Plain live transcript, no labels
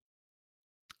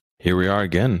Here we are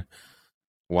again.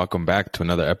 Welcome back to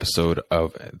another episode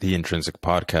of the Intrinsic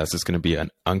Podcast. It's going to be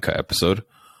an Uncut episode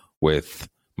with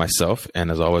myself and,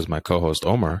 as always, my co-host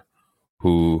Omar,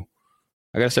 who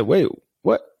I gotta say, wait,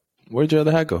 what? Where'd your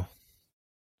other hat go?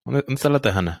 ¿Dónde está la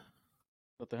tejana?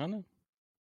 La tejana?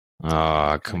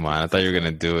 Oh, come on. I thought you were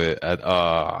going to do it.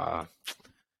 Why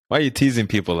are you teasing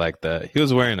people like that? He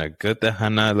was wearing a good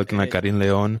tejana, looking like Karim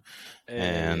Leon.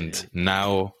 And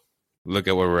now look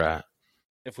at where we're at.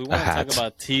 If we want to talk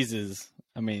about teases,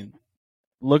 I mean,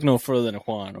 look no further than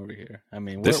Juan over here. I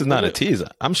mean, this is not a tease.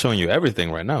 I'm showing you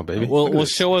everything right now, baby. Well,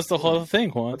 show us the whole thing,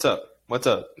 Juan. What's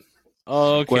up?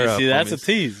 Oh, okay. Square See, up, that's homies. a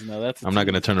tease. No, that's. I'm not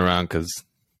going to turn around because,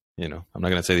 I'm not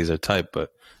going to say these are tight,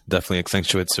 but definitely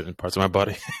accentuate certain parts of my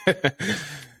body.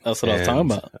 That's what I was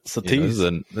talking about. It's a tease.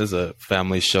 This is a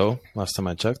family show. Last time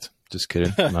I checked. Just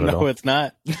kidding. Not at all. No, it's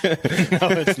not. No,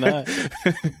 it's not.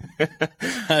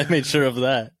 I made sure of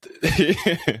that.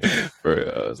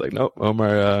 I was like, nope.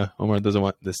 Omar doesn't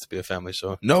want this to be a family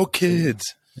show. No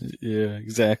kids. Yeah,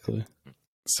 exactly.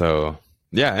 So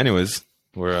yeah. Anyways,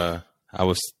 I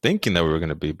was thinking that we were going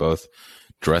to be both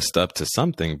dressed up to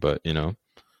something, but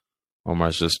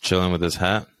Omar's just chilling with his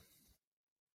hat,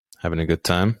 having a good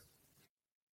time.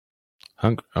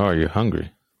 You're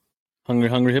hungry.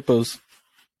 Hungry hippos.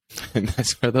 And I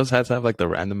swear those hats have like the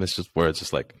randomest just words,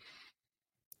 just like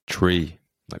tree.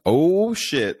 Like, oh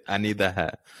shit, I need that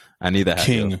hat. I need that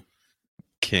hat.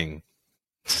 King.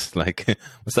 Like,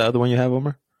 what's the other one you have,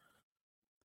 Omar?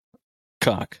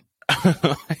 Cock.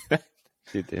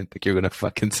 You didn't think you were gonna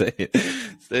fucking say it.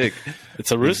 Sick.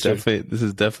 It's a rooster. This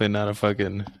is definitely not a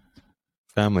fucking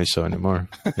family show anymore.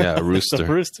 Yeah, a rooster. It's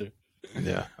a rooster.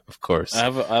 Yeah, of course. I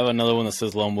have another one that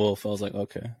says lone wolf. I was like,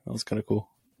 okay, that was kind of cool.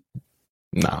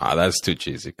 Nah, that's too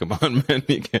cheesy. Come on, man.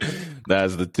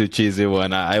 That's the too cheesy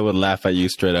one. I would laugh at you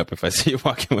straight up if I see you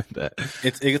walking with that.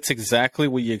 It's exactly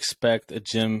what you expect a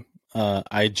gym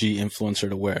IG influencer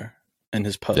to wear in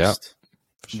his post. Yeah,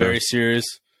 sure. Very serious,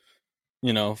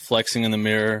 flexing in the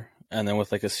mirror, and then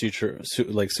with like a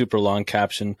super long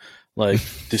caption, like,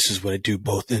 "This is what I do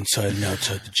both inside and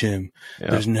outside the gym.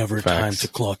 Yeah, There's never a time facts. to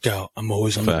clock out. I'm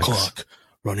always on the clock,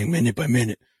 running minute by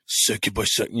minute, second by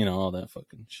second." All that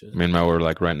fucking shit. Me and Mel were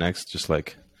like right next, just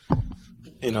like,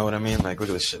 you know what I mean? Like, look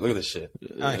at this shit. Look at this shit.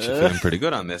 I'm actually feeling pretty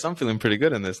good on this. I'm feeling pretty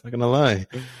good in this. Not gonna lie,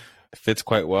 it fits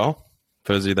quite well.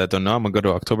 For those of you that don't know, I'm gonna go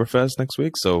to Oktoberfest next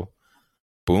week. So,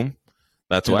 boom.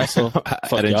 That's why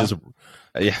I didn't just.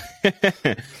 Yeah,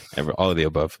 all of the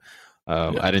above.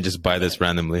 I didn't just buy this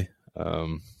randomly.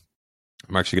 I'm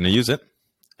actually going to use it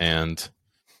and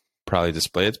probably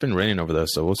display it. It's been raining over there,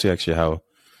 so we'll see actually how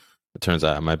it turns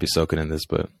out. I might be soaking in this,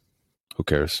 but who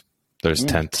cares? There's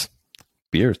tents,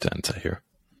 beer tents, I hear.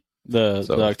 The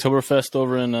Oktoberfest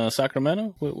over in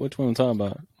Sacramento? Which one are we talking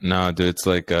about? No, dude, it's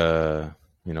like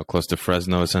close to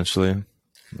Fresno, essentially,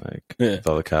 like with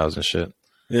all the cows and shit.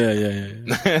 Yeah.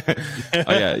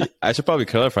 Oh yeah, I should probably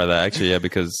clarify that actually, yeah,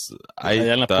 because I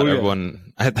thought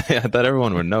everyone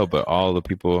would know, but all the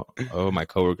people, my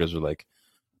coworkers were like,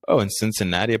 "Oh, in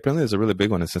Cincinnati, apparently there's a really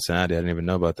big one in Cincinnati. I didn't even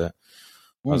know about that."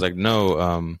 I was like,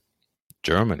 "No,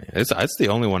 Germany. It's the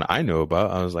only one I know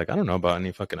about." I was like, "I don't know about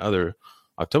any fucking other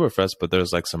Oktoberfest, but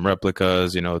there's like some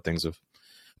replicas, things of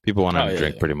people want to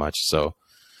drink pretty much." So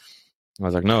I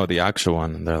was like, "No, the actual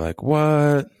one." And they're like,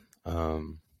 "What?"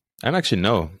 I don't actually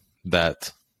know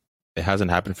that it hasn't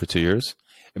happened for 2 years.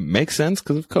 It makes sense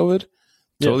because of COVID.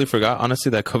 Totally forgot, honestly,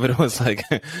 that COVID was like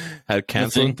had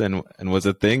canceled and was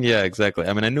a thing. Yeah, exactly.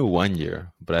 I mean, I knew 1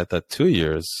 year, but I thought 2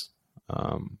 years,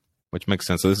 which makes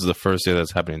sense. So this is the first year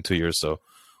that's happening in 2 years. So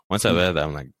once I read that,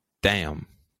 I'm like, damn,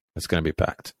 it's going to be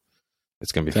packed.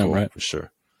 It's going to be full for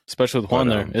sure. Especially with Juan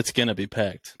there, it's going to be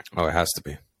packed. Oh, it has to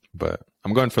be. But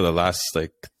I'm going for the last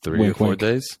like 3 or 4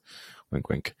 days. Wink,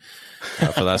 wink.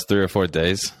 For the last 3 or 4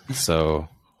 days. So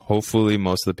hopefully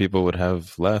most of the people would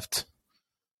have left.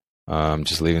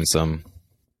 Just leaving some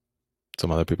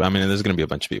other people. I mean, there's going to be a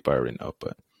bunch of people I already know,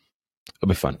 but it'll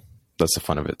be fun. That's the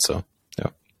fun of it. So,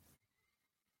 yeah.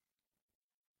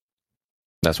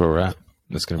 That's where we're at.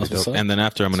 It's going to be dope. And then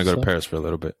after, I'm going to go to Paris for a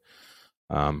little bit.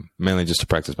 Mainly just to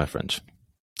practice my French.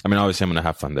 I mean, obviously, I'm going to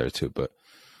have fun there too, but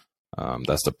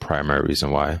that's the primary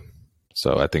reason why.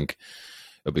 So I think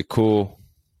it'll be cool.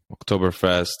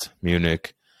 Oktoberfest,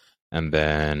 Munich, and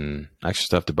then I actually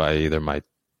still have to buy either my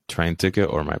train ticket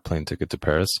or my plane ticket to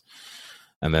Paris.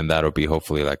 And then that'll be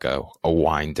hopefully like a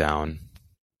wind down,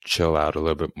 chill out a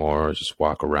little bit more, just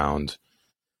walk around,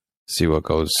 see what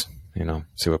goes,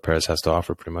 see what Paris has to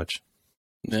offer pretty much.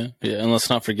 Yeah. And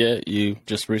let's not forget, you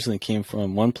just recently came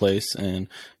from one place, and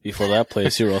before that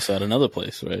place, you were also at another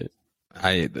place, right?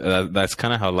 That's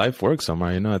kind of how life works, Omar.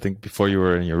 I think before you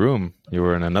were in your room, you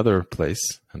were in another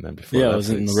place, and then before I was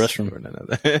in the restroom.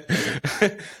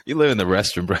 You live in the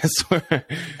restroom, bro. I swear.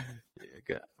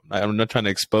 I'm not trying to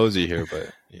expose you here,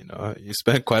 but you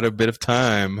spent quite a bit of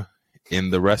time in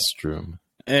the restroom.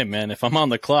 Hey, man, if I'm on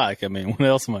the clock, I mean, what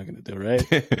else am I going to do, right?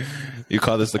 You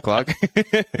call this the clock?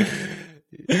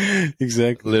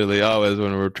 Exactly. Literally always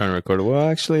when we're trying to record it. Well,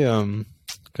 actually,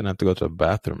 gonna have to go to the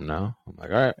bathroom now. I'm like,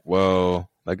 all right, well,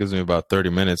 that gives me about 30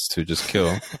 minutes to just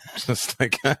kill. Just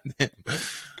like, goddamn.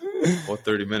 Well,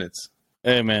 30 minutes.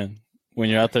 Hey, man, when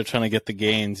you're out there trying to get the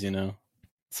gains,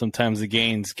 sometimes the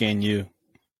gains gain you.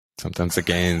 Sometimes the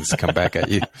gains come back at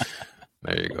you.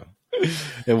 There you go.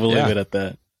 And we'll leave it at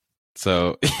that.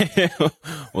 So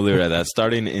we'll leave it at that.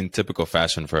 Starting in typical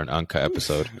fashion for an Uncut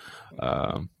episode,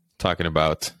 talking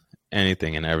about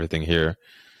anything and everything here.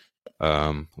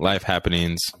 Life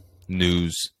happenings,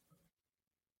 news,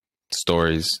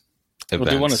 stories, events,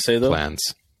 do you want to say, though,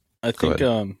 plans. I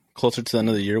think closer to the end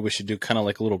of the year, we should do kind of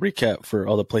like a little recap for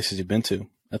all the places you've been to.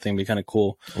 I think it'd be kind of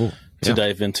cool to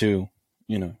dive into,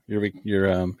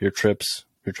 your trips,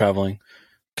 your traveling,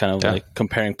 kind of like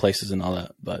comparing places and all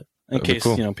that. But in case,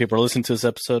 people are listening to this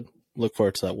episode, look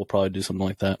forward to that. We'll probably do something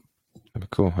like that. That'd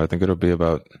be cool. I think it'll be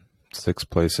about 6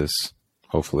 places,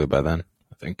 hopefully by then,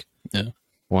 I think. Yeah.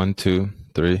 1, 2,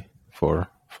 3, 4,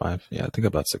 5. Yeah, I think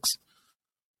about 6.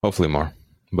 Hopefully more,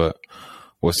 but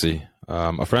we'll see.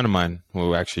 A friend of mine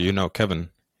who actually, Kevin,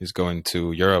 he's going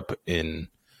to Europe in,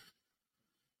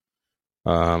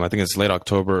 I think it's late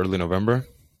October, early November.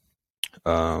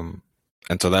 And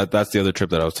so that's the other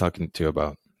trip that I was talking to you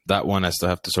about. That one I still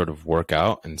have to sort of work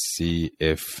out and see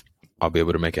if I'll be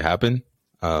able to make it happen.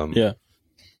 Yeah.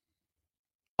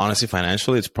 Honestly,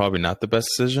 financially, it's probably not the best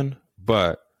decision,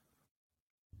 but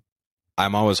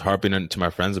I'm always harping to my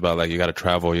friends about, like, you got to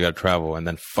travel. And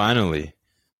then finally,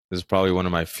 this is probably one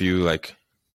of my few, like,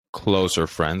 closer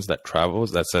friends that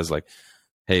travels that says, like,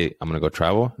 hey, I'm going to go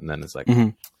travel. And then it's like,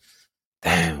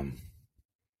 damn,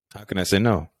 how can I say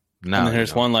no? Now, and then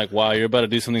here's one like, wow, you're about to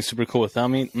do something super cool without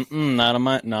me? Not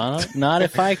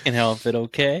if I can help it,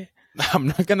 okay? I'm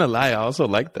not going to lie. I also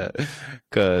like that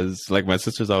because, like, my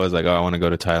sister's always like, oh, I want to go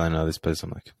to Thailand and all these places.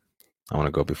 I'm like, I want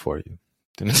to go before you.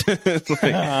 It's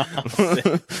like,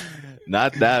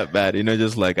 not that bad,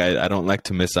 just like I don't like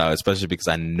to miss out, especially because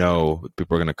I know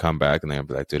people are going to come back and they're going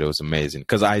to be like, dude, it was amazing.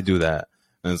 Because I do that.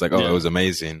 And it's like, oh, it was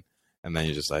amazing. And then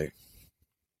you're just like,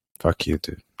 fuck you,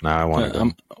 dude. Now I want to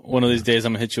go. One of these days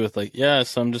I'm going to hit you with like, yeah,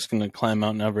 so I'm just going to climb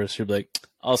Mount Everest. You're like,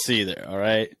 I'll see you there. All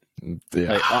right.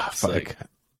 Yeah. Like, fuck.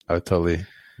 I would totally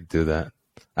do that.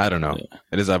 I don't know. Yeah.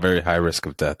 It is a very high risk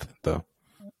of death, though.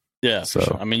 Yeah, so, for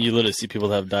sure. I mean, you literally see people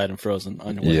that have died and frozen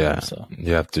on your way home, so.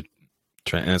 You have to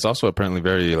train. And it's also apparently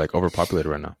very, like,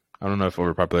 overpopulated right now. I don't know if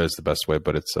overpopulated is the best way,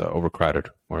 but it's overcrowded.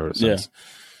 Yeah,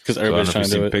 because everybody's trying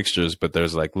to do it. Pictures, but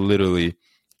there's, like, literally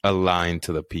a line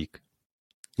to the peak.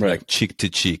 Right. Like, cheek to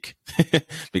cheek.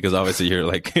 Because obviously you're,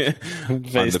 like, on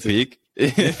the peak.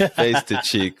 Face to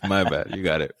cheek. My bad. You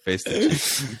got it. Face to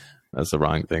cheek. That's the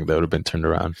wrong thing. That would have been turned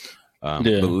around. But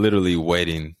literally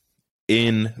waiting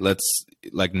in,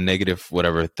 like negative,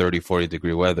 whatever, 30, 40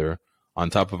 degree weather on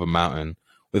top of a mountain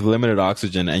with limited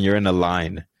oxygen, and you're in a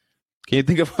line. Can you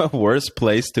think of a worse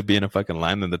place to be in a fucking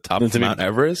line than the top of Mount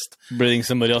Everest? Breathing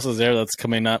somebody else's air that's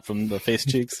coming out from the face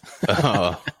cheeks.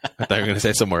 Oh, I thought you were going to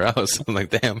say somewhere else. I'm like,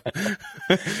 damn.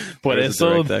 Por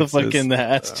eso the fucking the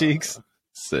ass cheeks.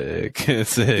 Sick. You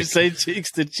say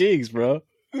cheeks to cheeks, bro.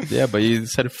 Yeah, but you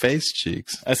said face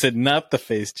cheeks. I said not the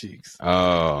face cheeks.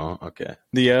 Oh, okay.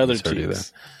 The other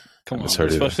cheeks. Come on,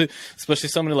 especially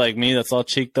somebody like me that's all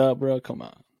cheeked up, bro. Come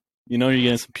on, you're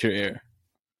getting some pure air.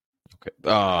 Okay.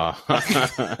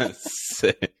 Oh,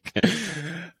 sick.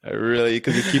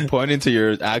 Because you keep pointing to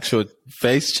your actual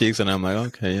face cheeks, and I'm like,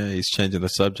 okay, yeah, he's changing the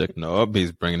subject. No,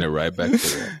 he's bringing it right back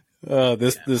to it.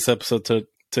 This episode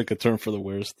took a turn for the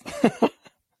worst.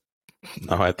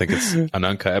 No, I think it's an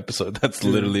Uncut episode. That's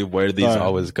literally where these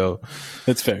always go.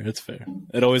 It's fair.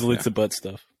 It always leads to butt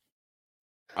stuff.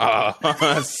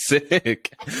 Oh,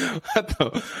 sick.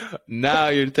 Now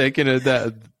you're taking it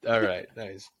that. All right,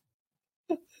 nice.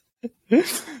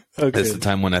 Okay. It's the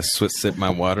time when I sip my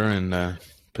water and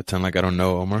pretend like I don't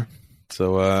know Omar.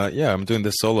 So, I'm doing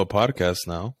this solo podcast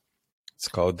now. It's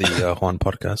called the Juan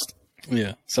Podcast.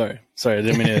 Yeah, sorry. I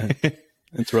didn't mean to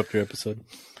interrupt your episode.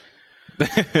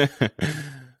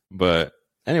 But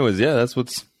anyways, that's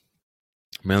what's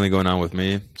mainly going on with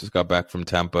me. Just got back from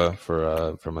Tampa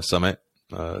from a summit.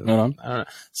 I don't know.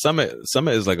 Summit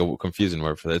is like a confusing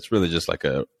word for that. It's really just like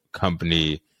a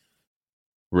company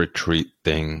retreat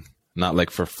thing. not like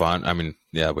for fun. I mean,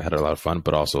 yeah, we had a lot of fun,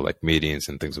 but also like meetings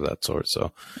and things of that sort.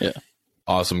 So yeah,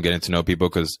 awesome getting to know people,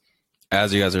 because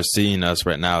as you guys are seeing us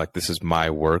right now, like this is my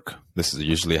work. This is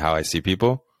usually how I see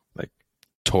people, like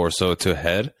torso to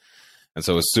head. And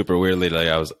so it's super weirdly, like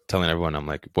I was telling everyone, I'm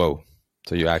like, whoa,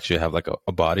 so you actually have like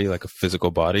a body, like a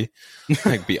physical body,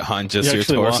 like beyond just your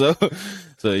torso.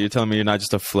 So you're telling me you're not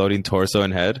just a floating torso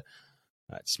and head?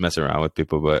 I just mess around with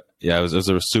people. But yeah, it was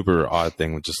a super odd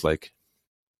thing with just like,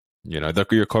 you know, they're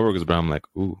your coworkers, but I'm like,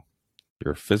 ooh,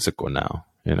 you're physical now,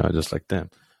 you know, just like them.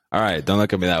 All right, don't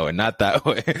look at me that way. Not that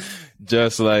way.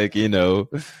 Just like, you know,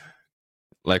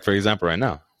 like for example, right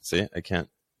now, see, I can't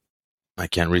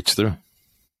reach through.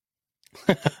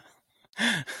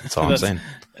 That's all I'm saying.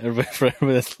 For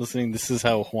everybody that's listening, this is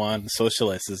how Juan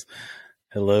socializes.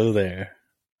 Hello there.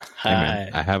 Hi. Hey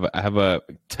man, I have a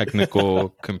technical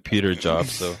computer job,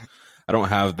 so I don't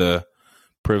have the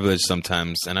privilege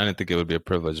sometimes, and I didn't think it would be a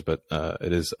privilege, but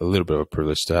it is a little bit of a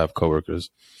privilege to have coworkers,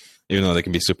 even though they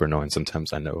can be super annoying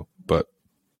sometimes, I know. But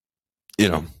you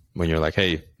know, when you're like,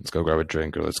 hey, let's go grab a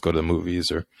drink, or let's go to the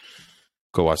movies, or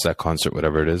go watch that concert,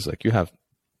 whatever it is, like you have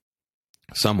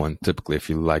someone typically if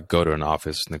you like go to an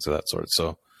office, things of that sort.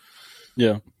 So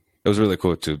yeah, it was really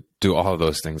cool to do all of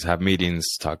those things, have meetings,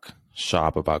 talk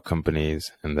shop about companies,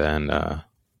 and then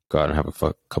go out and have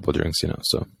a couple of drinks, you know.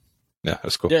 So yeah,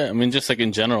 that's cool. Yeah, I mean, just like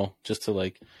in general, just to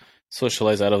like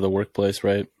socialize out of the workplace,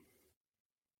 right?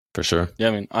 For sure. Yeah,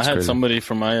 I mean, I had somebody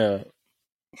from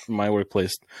my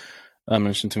workplace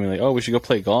mentioned to me like, oh, we should go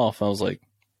play golf. I was like,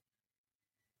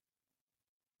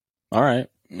 all right.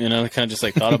 You know, I kind of just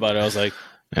like thought about it. I was like,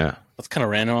 yeah, that's kind of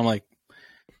random. I'm like,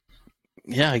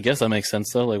 yeah, I guess that makes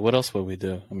sense though. Like, what else would we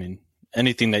do? I mean,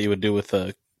 anything that you would do with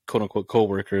a quote unquote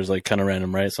coworker is like kind of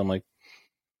random, right? So I'm like,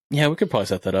 yeah, we could probably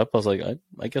set that up. I was like,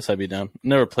 I guess I'd be down.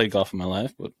 Never played golf in my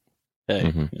life, but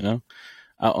hey, you know,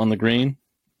 out on the green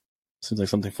seems like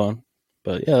something fun.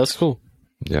 But yeah, that's cool.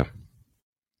 Yeah,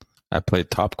 I played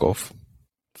top golf.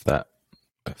 If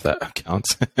that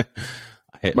counts. I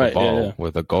hit a ball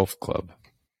with a golf club.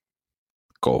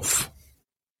 Golf.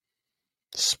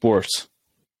 Sports.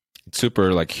 It's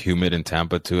super like humid in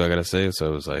Tampa too, I gotta say. So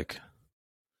it was like,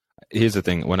 here's the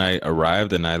thing. When I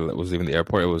arrived and I was leaving the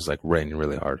airport, it was like raining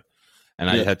really hard. And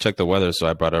I had checked the weather, so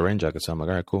I brought a rain jacket. So I'm like,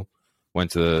 all right, cool. Went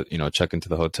to check into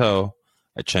the hotel.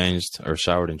 I changed or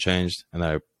showered and changed, and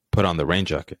then I put on the rain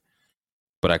jacket.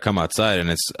 But I come outside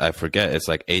and I forget it's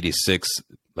like 86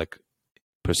 like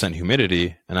 %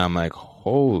 humidity, and I'm like,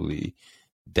 holy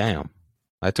damn.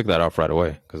 I took that off right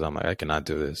away because I'm like, I cannot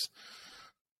do this.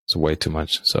 It's way too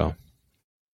much. So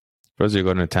first you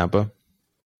go to Tampa,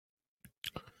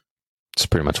 it's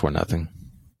pretty much for nothing.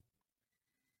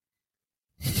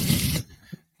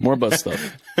 More butt stuff.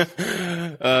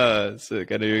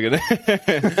 Sick. I knew you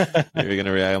were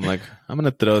gonna react. I'm like, I'm gonna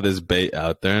throw this bait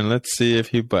out there and let's see if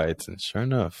he bites. And sure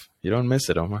enough, you don't miss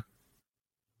it, Omar.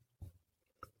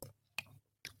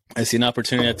 I see an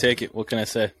opportunity to take it. What can I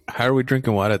say? How are we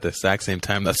drinking water at the exact same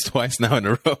time? That's twice now in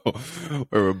a row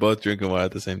where we're both drinking water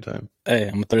at the same time. Hey,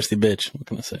 I'm a thirsty bitch. What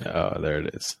can I say? Oh, there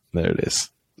it is. There it is.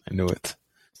 I knew it.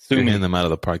 You're hitting them out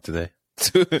of the park today.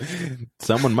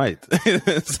 Someone might.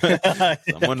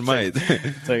 Someone might.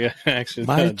 Like actually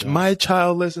my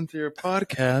child listened to your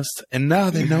podcast and now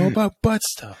they know about butt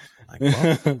stuff. Like,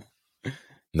 well,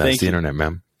 that's the internet,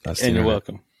 man. And you're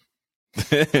welcome.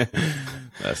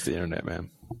 That's the internet, man.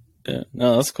 Yeah,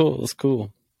 no, that's cool. That's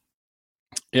cool.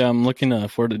 Yeah, I'm looking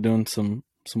forward to doing some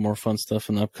more fun stuff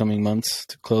in the upcoming months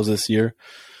to close this year.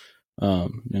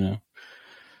 You know,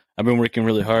 I've been working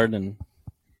really hard and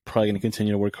probably going to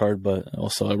continue to work hard, but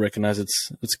also I recognize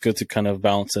it's good to kind of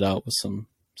balance it out with some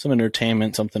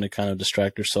entertainment, something to kind of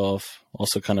distract yourself,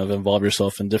 also kind of involve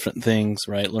yourself in different things,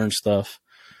 right? Learn stuff.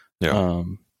 Yeah.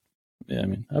 Yeah, I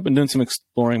mean, I've been doing some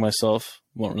exploring myself.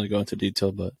 Won't really go into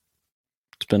detail, but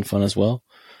it's been fun as well.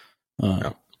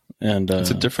 Yeah. And it's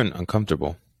a different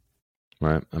uncomfortable,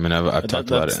 right? I mean, I've talked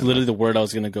about it. That's literally the word I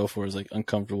was going to go for is like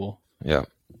uncomfortable. Yeah.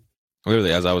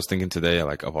 Literally, as I was thinking today,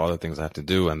 like of all the things I have to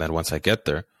do, and then once I get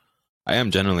there, I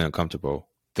am generally uncomfortable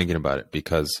thinking about it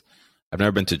because I've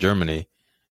never been to Germany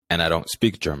and I don't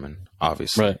speak German,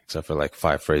 obviously, right, except for like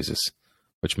 5 phrases,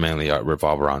 which mainly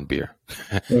revolve around beer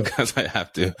because I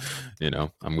have to,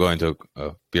 I'm going to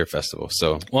a beer festival.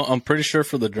 So, well, I'm pretty sure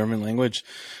for the German language,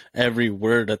 every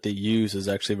word that they use is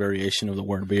actually a variation of the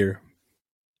word beer.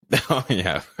 Oh,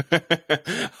 yeah,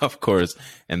 of course.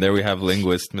 And there we have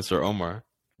linguist, Mr. Omar,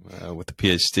 with the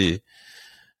PhD.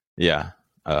 Yeah.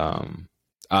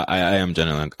 I am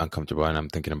generally uncomfortable and I'm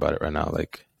thinking about it right now.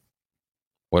 Like,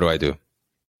 what do I do?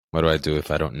 What do I do if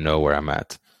I don't know where I'm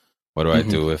at? What do I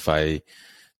do if I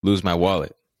lose my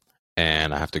wallet?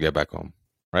 and I have to get back home.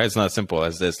 Right? It's not as simple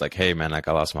as this. Like, hey, man, like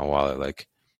I lost my wallet. Like,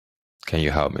 can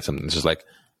you help me? Something. It's just like,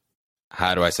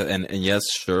 how do I say? And yes,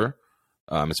 sure.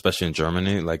 Especially in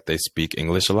Germany, like they speak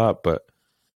English a lot, but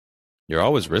you're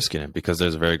always risking it because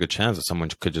there's a very good chance that someone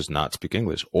could just not speak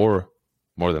English, or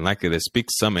more than likely they speak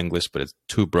some English, but it's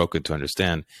too broken to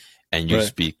understand, and you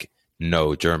speak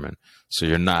no German, so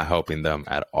you're not helping them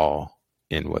at all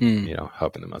in what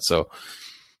helping them out. So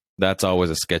that's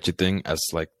always a sketchy thing. As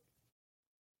like,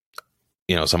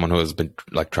 someone who has been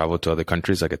like traveled to other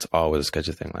countries, like it's always a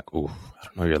sketchy thing. Like, ooh, I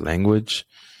don't know your language.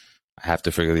 I have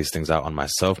to figure these things out on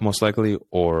myself, most likely,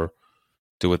 or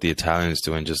do what the Italians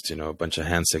do and just, a bunch of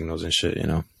hand signals and shit,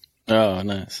 Oh,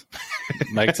 nice.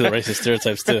 Back to the racist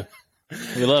stereotypes, too.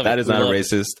 We love that it. Is not a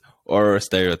racist or a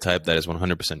stereotype. That is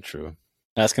 100% true.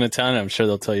 Ask an Italian, I'm sure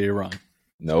they'll tell you you're wrong.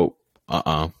 Nope.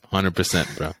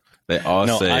 100%, bro. They all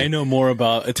say... I know more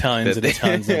about Italians than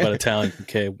Italians know about Italians,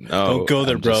 okay? No, don't go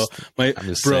there, bro.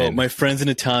 My friend's an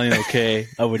Italian, okay?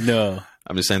 I would know.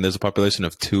 I'm just saying there's a population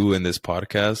of 2 in this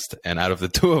podcast, and out of the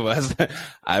 2 of us,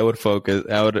 I would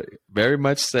very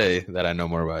much say that I know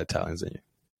more about Italians than you.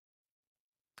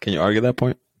 Can you argue that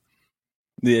point?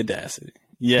 The audacity.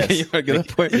 Yes. Can you argue that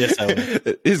point? Yes, I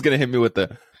would. He's going to hit me with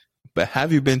but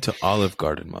have you been to Olive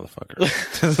Garden, motherfucker?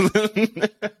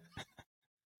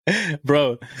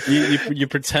 Bro, you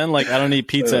pretend like I don't eat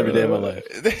pizza every day of my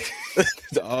life.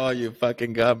 Oh, you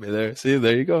fucking got me there. See,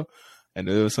 there you go. I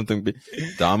knew there was something.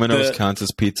 Domino's counts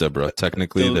as pizza, bro.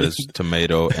 Technically, there's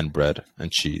tomato and bread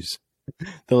and cheese.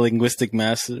 The linguistic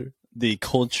master, the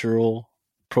cultural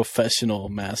professional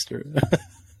master.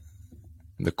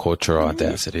 The cultural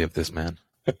audacity of this man.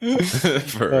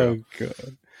 For real.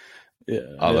 God. Yeah.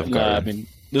 Olive Garden. I mean,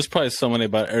 there's probably so many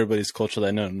about everybody's culture that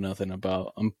I know nothing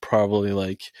about. I'm probably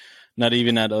like not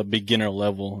even at a beginner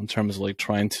level in terms of like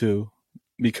trying to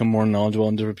become more knowledgeable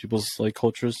on different people's like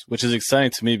cultures, which is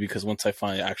exciting to me because once I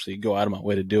finally actually go out of my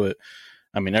way to do it,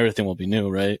 I mean, everything will be new,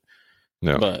 right?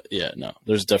 No. But yeah, no,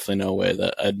 there's definitely no way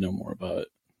that I'd know more about it.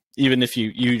 Even if you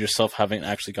yourself haven't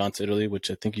actually gone to Italy, which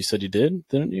I think you said you did,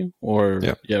 didn't you? Or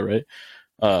yeah, right?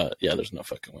 Yeah, there's no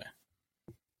fucking way.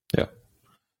 Yeah.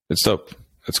 It's dope.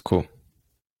 It's cool.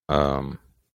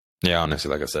 Yeah,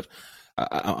 honestly, like I said,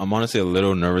 I'm honestly a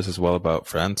little nervous as well about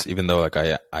France, even though like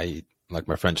I like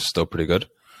my French is still pretty good.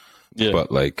 Yeah.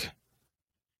 But like,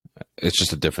 it's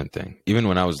just a different thing. Even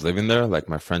when I was living there, like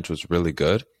my French was really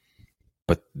good,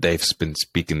 but they've been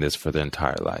speaking this for their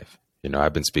entire life.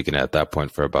 I've been speaking it at that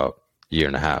point for about a year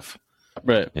and a half.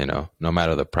 Right. No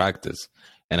matter the practice.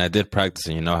 And I did practice,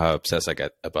 and how obsessed I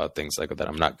get about things like that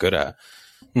I'm not good at.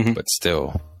 Mm-hmm. But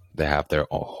still, they have their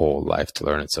whole life to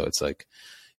learn it. So it's like,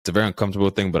 it's a very uncomfortable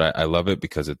thing, but I love it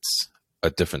because it's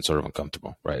a different sort of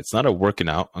uncomfortable, right? It's not a working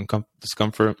out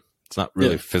discomfort. It's not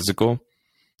really physical.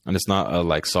 And it's not a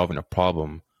like solving a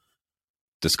problem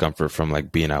discomfort from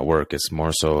like being at work. It's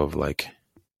more so of like,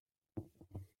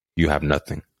 you have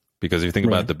nothing. Because if you think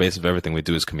about it, the base of everything we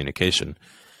do is communication.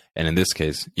 And in this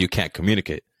case, you can't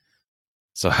communicate.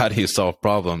 So how do you solve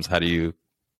problems? How do you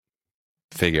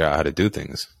figure out how to do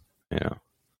things?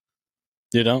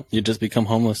 You don't. You just become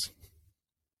homeless.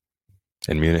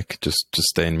 In Munich. Just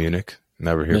stay in Munich.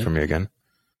 Never hear from me again.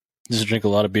 Just drink a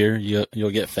lot of beer.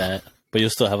 You'll get fat, but you'll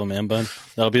still have a man bun.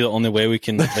 That'll be the only way we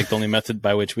can, like the only method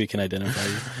by which we can identify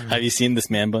you. Have you seen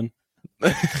this man bun?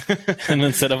 And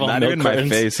instead of all not even cartons,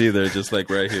 my face either, just like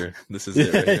right here. This is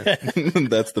it right here.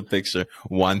 That's the picture.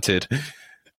 Wanted.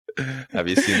 Have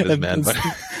you seen this man bun?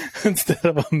 Instead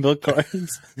of on milk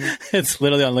cartons, it's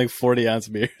literally on like 40-ounce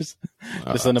beers.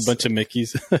 Just on a bunch of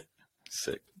Mickeys.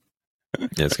 Sick.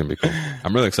 Yeah, it's gonna be cool.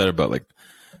 I'm really excited about like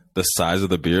the size of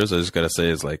the beers. I just gotta say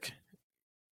is like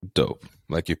dope.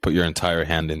 Like you put your entire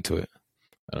hand into it.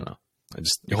 I don't know.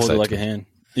 You hold it like a hand.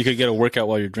 You could get a workout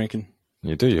while you're drinking.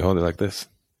 You do. You hold it like this.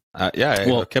 I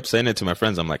kept saying it to my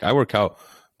friends. I'm like, I work out,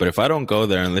 but if I don't go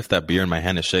there and lift that beer and my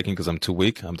hand is shaking because I'm too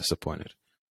weak, I'm disappointed.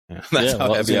 Yeah, that's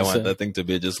how heavy I want that thing to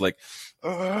be. Just like,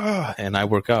 and I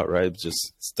work out, right?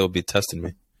 Just still be testing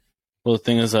me. Well, the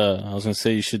thing is, I was going to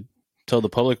say you should tell the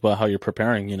public about how you're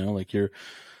preparing, like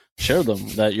share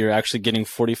them that you're actually getting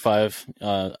 45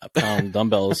 pound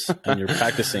dumbbells and you're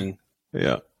practicing.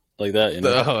 Yeah. Like that,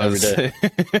 every day.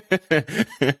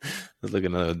 I was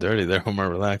looking a little dirty there. Homer,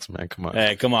 relax, man. Come on.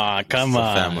 Hey, come on.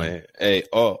 Family. Hey,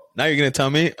 now you're going to tell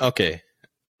me? Okay.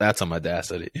 That's some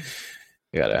audacity.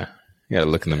 You gotta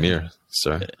look in the mirror,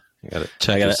 sir. You gotta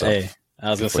check yourself. Hey, I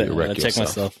was going to say, I gotta check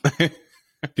myself.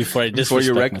 Before I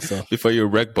disrespect myself. Before you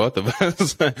wreck both of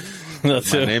us.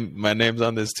 My name's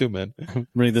on this too, man.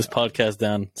 Bring this podcast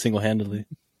down single-handedly.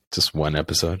 Just one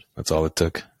episode. That's all it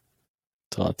took.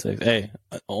 That's all it takes. Hey,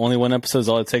 only one episode is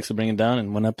all it takes to bring it down,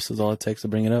 and one episode is all it takes to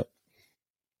bring it up.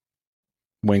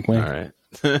 Wink, wink. All right.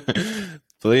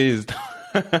 Please.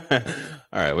 All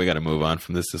right, we got to move on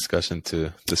from this discussion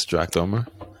to distract Omar.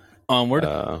 Onward.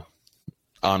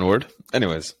 Onward.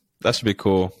 Anyways, that should be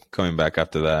cool. Coming back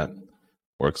after that,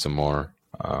 work some more.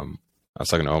 I was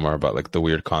talking to Omar about like the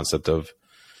weird concept of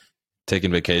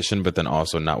taking vacation, but then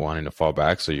also not wanting to fall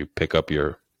back. So you pick up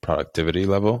your productivity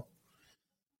level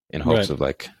in hopes of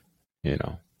like, you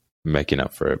know, making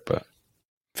up for it. But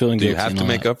feeling do you have to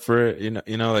make up for it?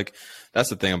 You know, like that's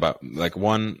the thing about like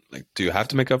do you have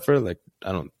to make up for it? Like,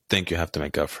 I don't think you have to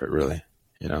make up for it really,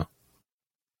 you know?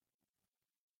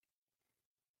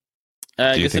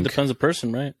 I guess it depends on the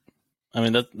person, right? I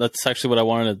mean, that's actually what I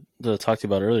wanted to talk to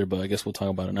you about earlier, but I guess we'll talk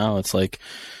about it now. It's like,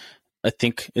 I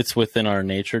think it's within our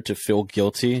nature to feel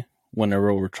guilty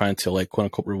whenever we're trying to like quote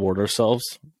unquote reward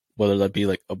ourselves, whether that be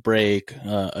like a break,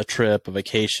 a trip, a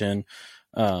vacation,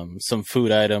 some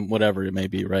food item, whatever it may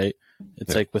be, right?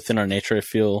 It's like within our nature, I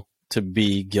feel, to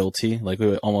be guilty. Like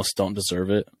we almost don't deserve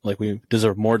it. Like we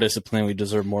deserve more discipline. We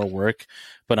deserve more work,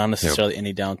 but not necessarily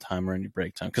any downtime or any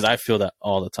break time. Cause I feel that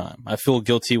all the time. I feel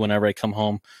guilty whenever I come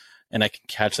home and I can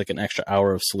catch like an extra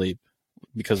hour of sleep,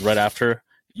 because right after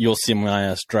you'll see my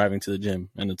ass driving to the gym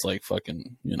and it's like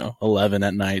fucking, 11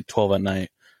 at night, 12 at night.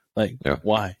 Like,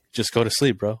 why? Just go to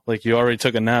sleep, bro. Like you already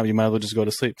took a nap. You might as well just go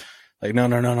to sleep. Like, no.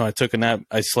 I took a nap.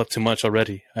 I slept too much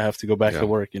already. I have to go back to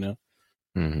work,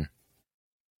 Mm-hmm.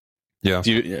 Yeah.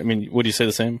 Would you say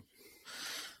the same?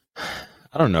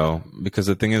 I don't know, because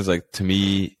the thing is, like, to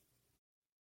me,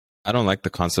 I don't like the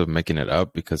concept of making it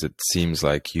up, because it seems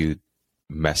like you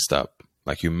messed up.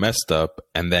 Like you messed up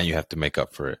and then you have to make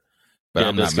up for it. But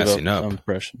I'm not messing up.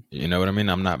 You know what I mean?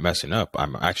 I'm not messing up.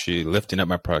 I'm actually lifting up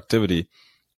my productivity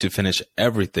to finish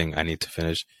everything I need to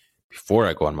finish before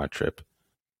I go on my trip.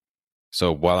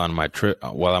 So while I'm on my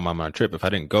trip, if I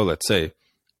didn't go, let's say,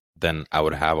 then I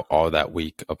would have all that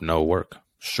week of no work.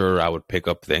 Sure, I would pick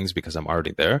up things because I'm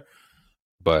already there,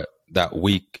 but that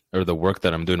week, or the work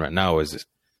that I'm doing right now, is,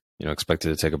 expected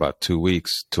to take about 2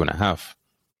 weeks, 2.5.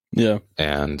 Yeah.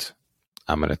 And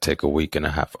I'm going to take a week and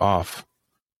a half off.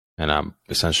 And I'm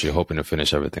essentially hoping to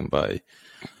finish everything by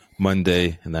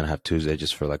Monday, and then have Tuesday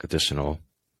just for like additional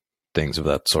things of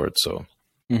that sort. So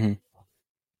I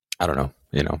don't know.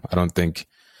 I don't think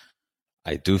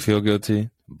I do feel guilty,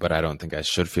 but I don't think I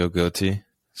should feel guilty.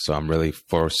 So I'm really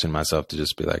forcing myself to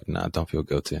just be like, nah, don't feel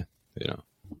guilty.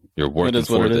 You're working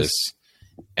for this.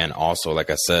 And also, like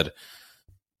I said,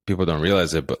 people don't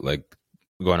realize it, but like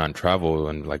going on travel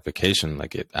and like vacation,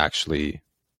 like it actually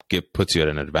puts you at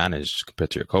an advantage compared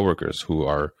to your coworkers who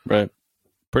are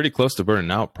pretty close to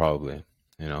burning out probably,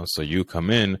 so you come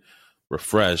in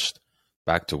refreshed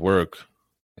back to work.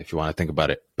 If you want to think about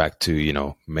it back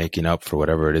to, making up for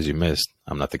whatever it is you missed.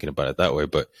 I'm not thinking about it that way,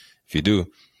 but if you do,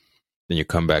 then you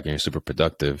come back and you're super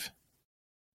productive.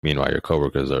 Meanwhile, your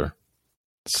coworkers are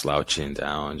slouching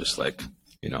down, just like,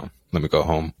 let me go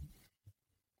home.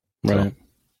 Right. So,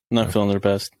 not feeling their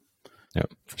best. Yeah,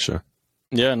 for sure.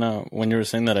 Yeah, no, when you were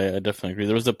saying that, I definitely agree.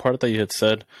 There was a part that you had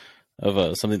said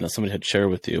of something that somebody had shared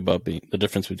with you about the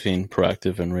difference between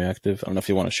proactive and reactive. I don't know if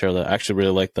you want to share that. I actually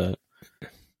really like that.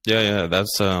 Yeah.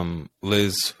 That's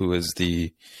Liz, who is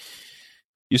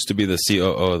used to be the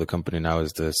COO of the company, now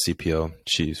is the CPO,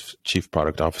 Chief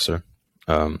Product Officer.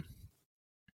 Someone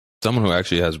who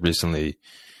actually has recently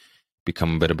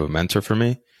become a bit of a mentor for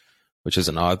me, which is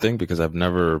an odd thing because I've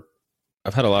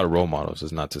had a lot of role models.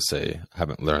 Is not to say I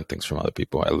haven't learned things from other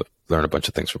people. I learned a bunch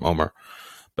of things from Omar,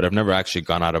 but I've never actually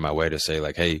gone out of my way to say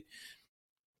like, hey,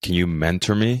 can you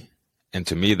mentor me? And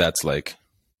to me, that's like,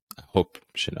 I hope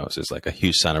she knows, it's like a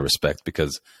huge sign of respect,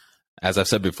 because as I've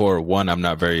said before, one, I'm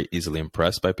not very easily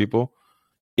impressed by people.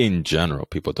 In general,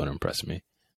 people don't impress me.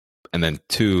 And then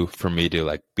two, for me to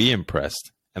like be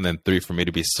impressed. And then three, for me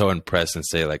to be so impressed and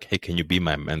say like, hey, can you be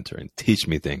my mentor and teach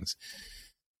me things?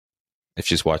 If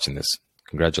she's watching this,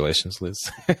 congratulations, Liz.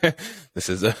 This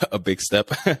is a big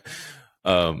step.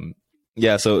 So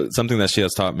something that she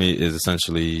has taught me is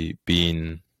essentially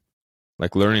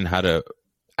learning how to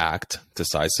act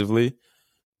decisively,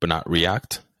 but not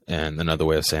react. And another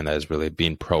way of saying that is really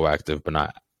being proactive, but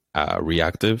not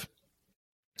reactive.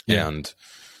 Yeah. And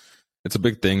it's a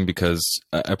big thing because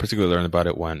I particularly learned about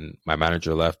it when my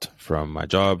manager left from my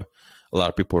job. A lot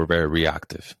of people were very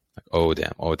reactive. Like, oh,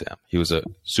 damn. He was a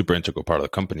super integral part of the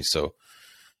company. So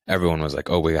everyone was like,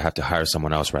 oh, we have to hire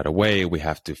someone else right away. We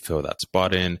have to fill that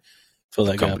spot in.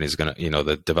 The company's going to,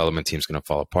 the development team's going to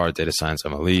fall apart. Data science,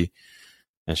 Emily.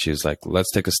 And she was like,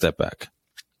 let's take a step back.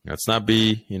 Let's not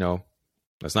be,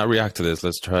 let's not react to this.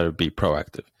 Let's try to be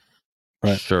proactive.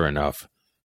 Right. Sure enough,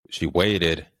 she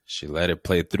waited. She let it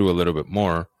play through a little bit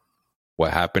more.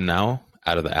 What happened now?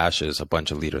 Out of the ashes, a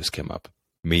bunch of leaders came up.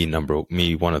 Me,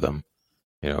 one of them.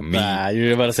 You know, me.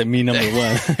 You're about to say me number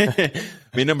one.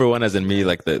 Me number one, as in me,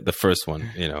 like the first one.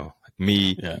 You know,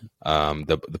 me. Yeah.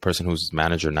 The person who's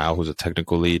manager now, who's a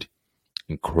technical lead,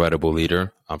 incredible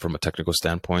leader from a technical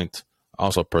standpoint,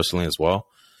 also personally as well.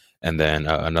 And then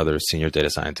another senior data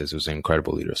scientist who's an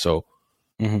incredible leader. So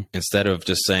instead of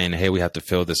just saying, hey, we have to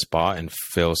fill this spot and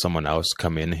fill someone else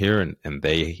come in here and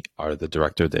they are the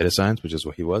director of data science, which is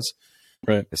what he was.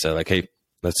 Right. They said like, hey,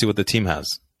 let's see what the team has.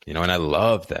 You know, and I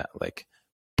love that. Like,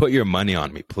 put your money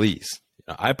on me, please. You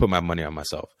know, I put my money on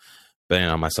myself, betting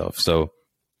on myself. So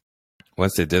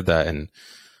once they did that, and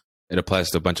it applies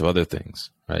to a bunch of other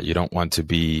things, right? You don't want to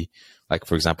be like,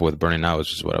 for example, with burning out,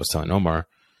 which is what I was telling Omar.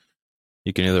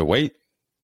 You can either wait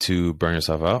to burn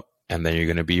yourself out, and then you're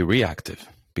going to be reactive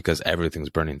because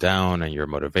everything's burning down and your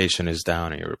motivation is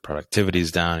down and your productivity is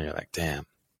down. And you're like, damn,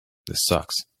 this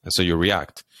sucks. And so you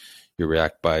react. You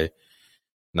react by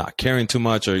not caring too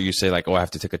much, or you say like, oh, I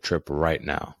have to take a trip right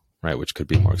now, right? Which could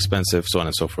be more expensive, so on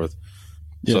and so forth.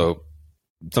 Yeah. So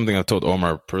something I've told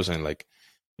Omar personally, like,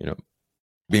 you know,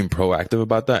 being proactive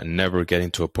about that and never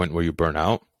getting to a point where you burn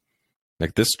out.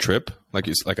 Like this trip, like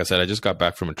I said, I just got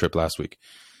back from a trip last week.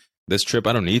 This trip,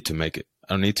 I don't need to make it.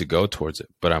 I don't need to go towards it,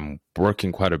 but I'm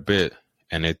working quite a bit,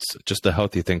 and it's just a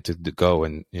healthy thing to go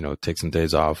and, you know, take some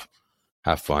days off,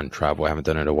 have fun, travel. I haven't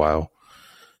done it in a while.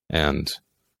 And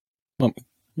I'm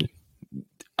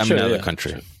in another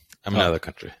country. Sure. I'm in another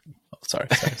country. Oh, sorry.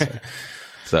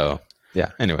 So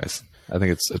yeah, anyways, I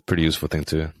think it's a pretty useful thing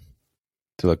to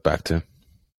look back to.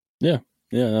 Yeah.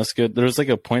 Yeah, that's good. There was like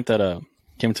a point that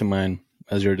came to mind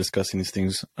as you were discussing these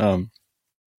things,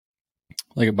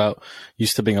 like about you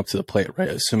stepping up to the plate, right?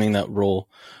 Assuming that role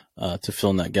to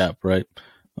fill in that gap, right?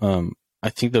 I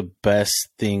think the best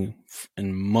thing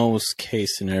in most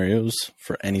case scenarios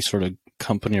for any sort of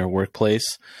company or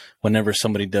workplace, whenever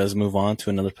somebody does move on to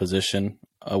another position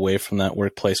away from that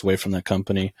workplace, away from that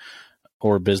company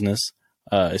or business,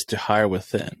 is to hire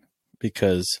within.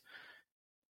 Because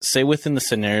say within the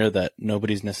scenario that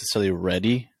nobody's necessarily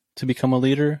ready to become a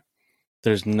leader,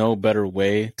 there's no better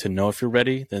way to know if you're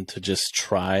ready than to just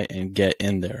try and get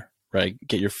in there, right?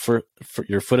 Get your foot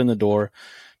in the door,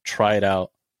 try it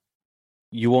out.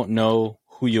 You won't know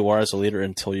who you are as a leader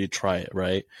until you try it,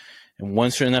 right? And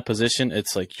once you're in that position,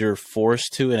 it's like you're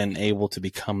forced to and enabled to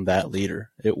become that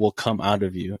leader. It will come out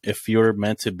of you. If you're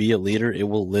meant to be a leader, it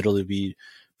will literally be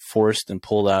forced and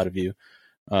pulled out of you.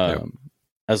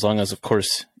 As long as, of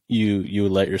course, you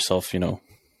let yourself, you know,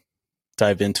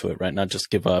 dive into it, right? Not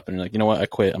just give up and you're like, you know what, I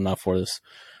quit. I'm not for this.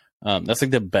 That's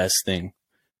like the best thing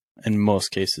in most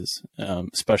cases,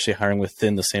 especially hiring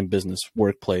within the same business,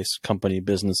 workplace, company,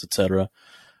 business, etc.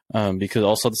 Because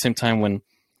also at the same time, when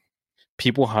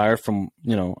people hire from,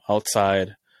 you know,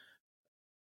 outside,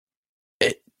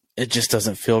 it just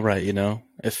doesn't feel right, you know?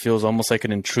 It feels almost like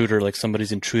an intruder, like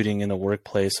somebody's intruding in the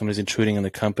workplace, somebody's intruding in the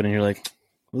company, and you're like,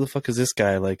 who the fuck is this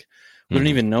guy? Like, we don't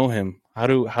even know him.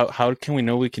 How can we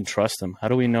know we can trust him? How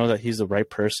do we know that he's the right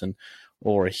person,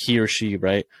 or he or she,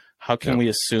 right? How can we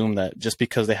assume that just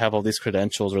because they have all these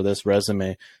credentials or this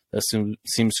resume that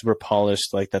seems super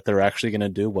polished, like that they're actually going to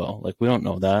do well? Like, we don't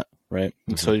know that, right?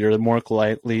 Mm-hmm. So you're more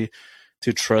likely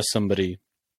to trust somebody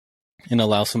and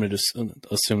allow somebody to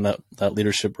assume that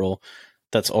leadership role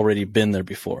that's already been there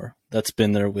before, that's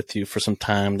been there with you for some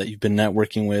time, that you've been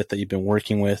networking with, that you've been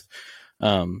working with,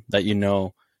 that you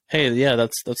know, hey, yeah,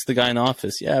 that's the guy in the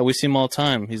office. Yeah, we see him all the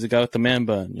time. He's the guy with the man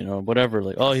bun, you know, whatever.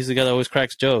 Like, oh, he's the guy that always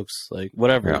cracks jokes, like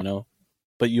whatever, you know.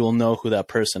 But you'll know who that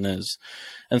person is,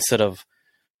 instead of,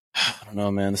 I don't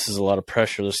know, man, this is a lot of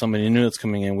pressure. There's somebody new that's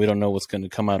coming in. We don't know what's going to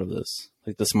come out of this.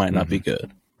 Like, this might not be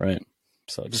good, right?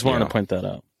 So I just wanted to point that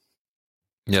out.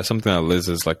 Yeah, something that Liz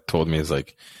has like told me is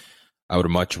like, I would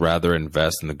much rather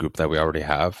invest in the group that we already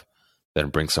have than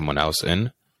bring someone else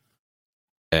in.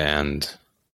 And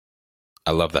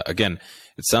I love that. Again,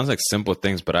 it sounds like simple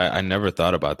things, but I never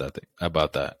thought about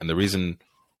that. And the reason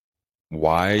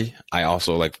why I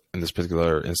also, like, in this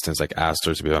particular instance, like, asked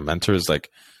her to be my mentor is like,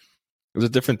 it was a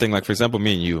different thing. Like, for example,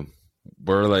 me and you,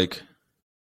 we're like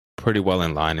pretty well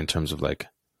in line in terms of like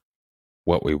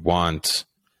what we want,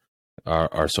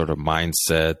 our sort of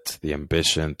mindset, the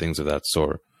ambition, things of that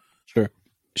sort. Sure.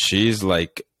 She's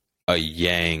like a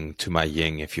yang to my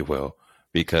yin, if you will,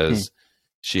 because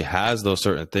she has those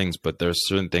certain things, but there's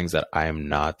certain things that I am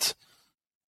not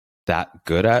that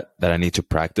good at that I need to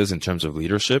practice in terms of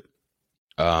leadership.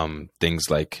 Things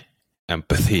like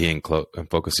empathy and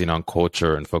focusing on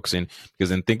culture and focusing,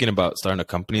 because in thinking about starting a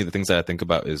company, the things that I think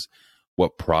about is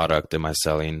what product am I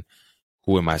selling?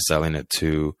 who am I selling it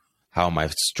to? How am I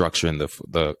structuring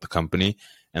the company?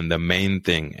 And the main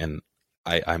thing, and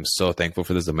I'm so thankful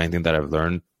for this, the main thing that I've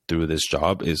learned through this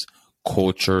job is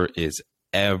culture is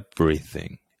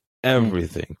everything.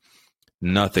 Everything.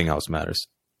 Nothing else matters.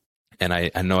 And I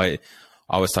know I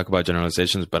always talk about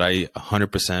generalizations, but I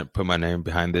 100% put my name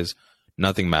behind this.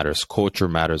 Nothing matters. Culture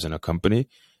matters in a company.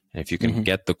 And if you can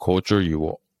get the culture, you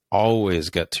will always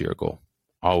get to your goal.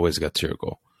 Always get to your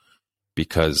goal.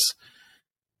 Because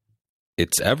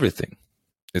it's everything.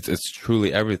 It's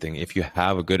truly everything. If you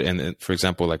have a good, and for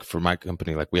example, like for my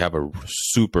company, like we have a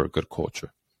super good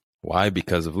culture. Why?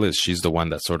 Because of Liz. She's the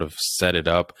one that sort of set it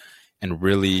up and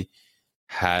really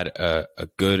had a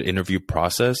good interview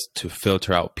process to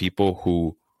filter out people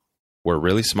who were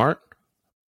really smart,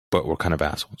 but were kind of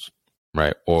assholes,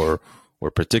 right? Or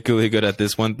were particularly good at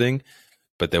this one thing,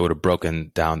 but they would have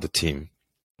broken down the team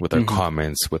with their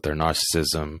comments, with their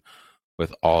narcissism,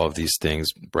 with all of these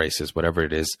things, braces, whatever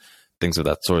it is, things of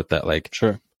that sort that like,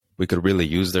 we could really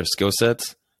use their skill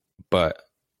sets, but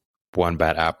one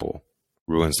bad apple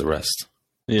ruins the rest.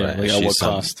 Yeah. Right? Like at what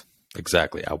cost?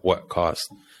 Exactly. At what cost?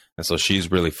 And so she's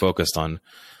really focused on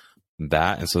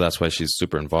that. And so that's why she's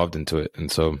super involved into it.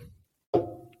 And so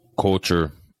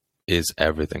culture is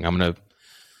everything. I'm going to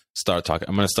start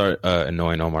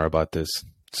annoying Omar about this,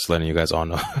 just letting you guys all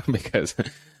know, because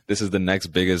this is the next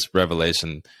biggest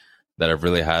revelation that I've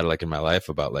really had like in my life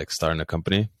about like starting a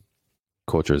company.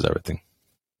 Culture is everything.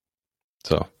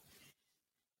 So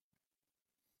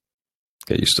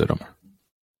get used to it, Omar.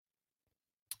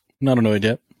 Not annoyed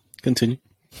yet. Continue.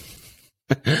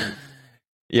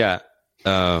 Yeah.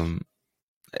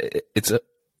 It's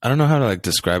I don't know how to like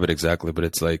describe it exactly, but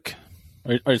it's like,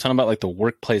 are you talking about like the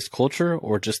workplace culture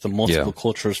or just the multiple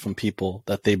cultures from people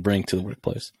that they bring to the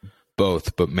workplace?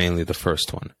 Both, but mainly the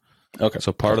first one. Okay.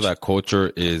 So part of that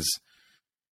culture is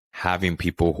having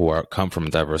people who come from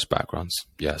diverse backgrounds.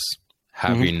 Yes.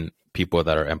 Having people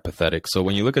that are empathetic. So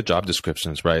when you look at job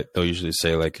descriptions, right, they'll usually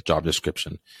say like job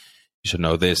description, you should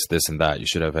know this, this, and that. You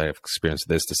should have experienced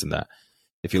this, this, and that.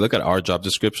 If you look at our job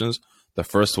descriptions, the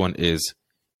first one is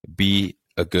be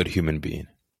a good human being,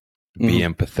 be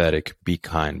empathetic, be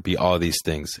kind, be all these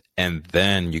things. And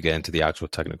then you get into the actual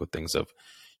technical things of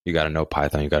you got to know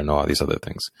Python, you got to know all these other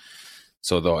things.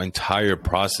 So the entire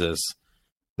process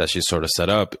that she sort of set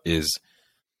up is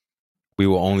we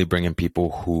will only bring in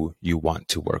people who you want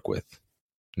to work with.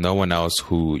 No one else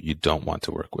who you don't want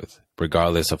to work with,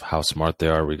 regardless of how smart they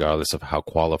are, regardless of how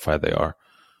qualified they are.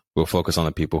 We'll focus on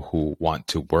the people who want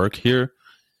to work here,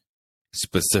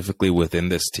 specifically within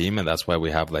this team. And that's why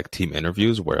we have like team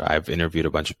interviews where I've interviewed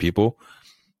a bunch of people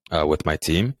with my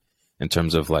team in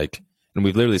terms of like, and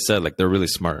we've literally said like, they're really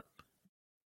smart.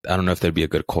 I don't know if they'd be a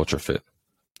good culture fit.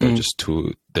 They're just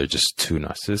too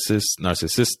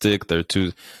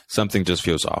narcissistic. Something just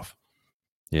feels off,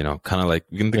 you know, kind of like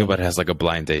you can think about it as like a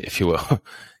blind date, if you will.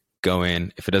 Go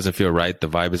in, if it doesn't feel right, the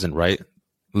vibe isn't right.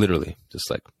 Literally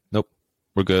just like, nope,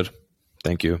 we're good.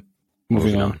 Thank you.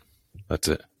 Moving on. That's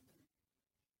it.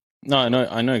 No,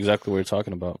 I know exactly what you're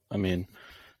talking about. I mean,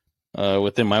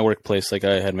 within my workplace, like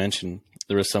I had mentioned,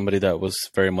 there was somebody that was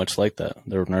very much like that.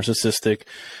 They were narcissistic.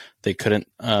 They couldn't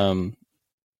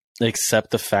accept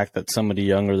the fact that somebody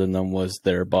younger than them was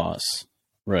their boss,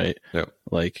 right? Yep.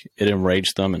 Like it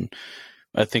enraged them. And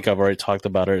I think I've already talked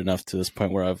about it enough to this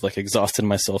point where I've like exhausted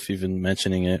myself even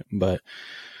mentioning it. But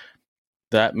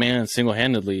that man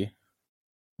single-handedly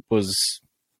was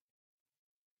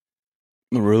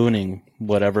ruining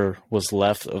whatever was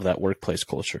left of that workplace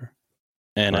culture.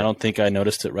 And I don't think I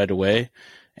noticed it right away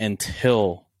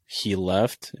until he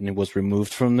left and it was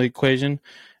removed from the equation.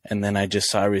 And then I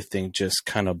just saw everything just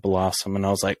kind of blossom. And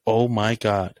I was like, oh my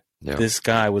God, this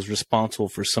guy was responsible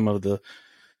for some of the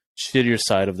shittier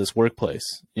side of this workplace.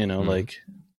 You know, like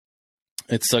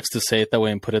it sucks to say it that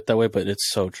way and put it that way, but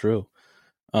it's so true.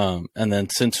 And then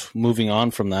since moving on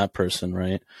from that person,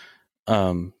 right,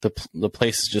 the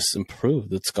place has just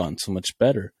improved. It's gotten so much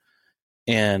better.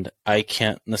 And I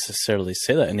can't necessarily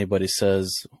say that anybody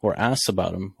says or asks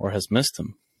about him or has missed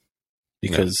him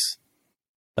because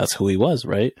that's who he was,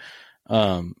 right?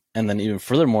 And then even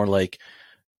furthermore, like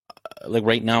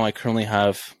right now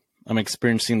I'm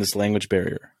experiencing this language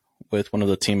barrier with one of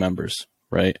the team members,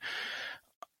 right?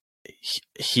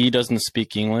 He doesn't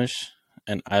speak English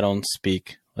and I don't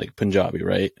speak like Punjabi,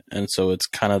 right? And so it's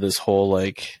kind of this whole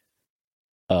like,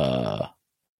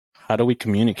 how do we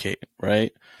communicate,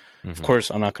 right? Of course,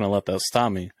 I'm not going to let that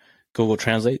stop me. Google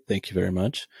Translate, thank you very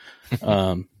much.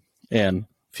 And a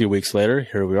few weeks later,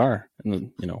 here we are,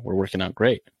 and you know we're working out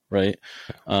great, right?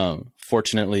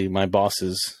 Fortunately, my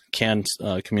bosses can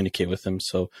communicate with him,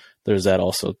 so there's that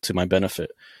also to my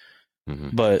benefit.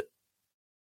 But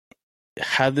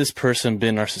had this person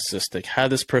been narcissistic, had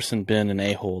this person been an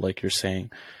a-hole, like you're saying,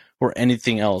 or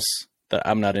anything else that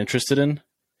I'm not interested in,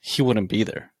 he wouldn't be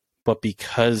there. But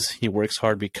because he works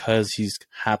hard, because he's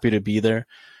happy to be there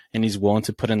and he's willing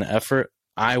to put in the effort,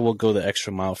 I will go the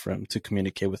extra mile for him to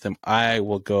communicate with him. I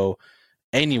will go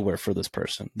anywhere for this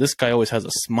person. This guy always has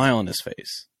a smile on his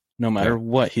face, no matter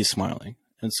what, he's smiling.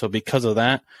 And so because of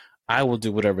that, I will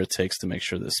do whatever it takes to make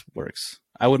sure this works.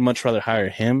 I would much rather hire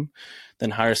him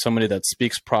than hire somebody that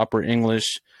speaks proper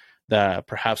English, that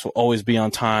perhaps will always be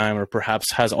on time, or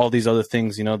perhaps has all these other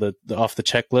things, you know, the off the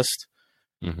checklist,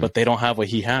 but they don't have what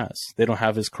he has. They don't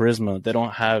have his charisma. They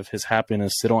don't have his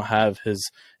happiness. They don't have his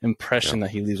impression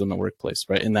that he leaves on the workplace,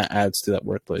 right? And that adds to that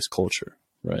workplace culture,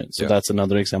 right? So that's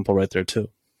another example right there too.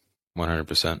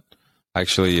 100%.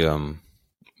 Actually,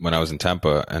 when I was in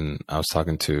Tampa and I was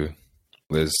talking to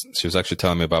Liz, she was actually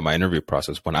telling me about my interview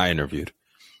process when I interviewed.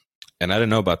 And I didn't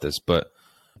know about this, but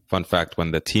fun fact,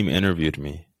 when the team interviewed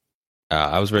me,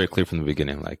 I was very clear from the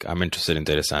beginning. Like, I'm interested in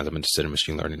data science. I'm interested in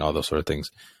machine learning, all those sort of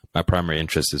things. My primary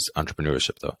interest is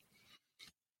entrepreneurship, though.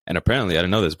 And apparently, I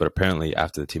didn't know this, but apparently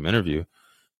after the team interview,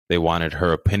 they wanted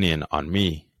her opinion on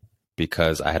me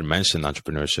because I had mentioned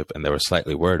entrepreneurship, and they were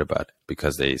slightly worried about it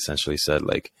because they essentially said,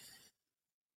 like,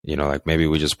 you know, like, maybe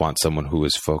we just want someone who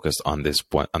is focused on this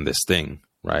thing,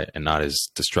 right? And not as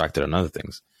distracted on other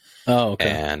things. Oh, okay.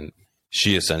 And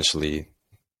she essentially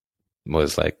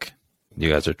was like, you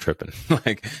guys are tripping.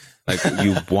 like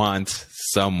you want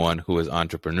someone who is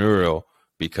entrepreneurial,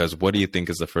 because what do you think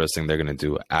is the first thing they're going to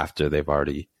do after they've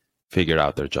already figured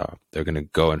out their job? They're going to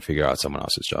go and figure out someone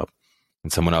else's job,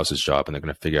 and someone else's job, and they're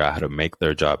going to figure out how to make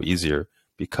their job easier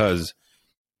because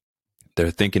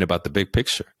they're thinking about the big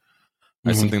picture.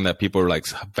 Right? Something that people like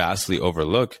vastly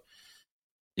overlook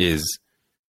is,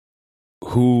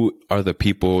 who are the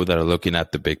people that are looking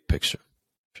at the big picture?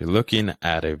 If you're looking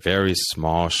at a very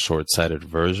small, short-sighted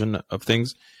version of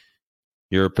things,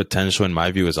 your potential, in my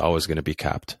view, is always going to be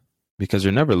capped because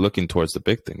you're never looking towards the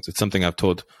big things. It's something I've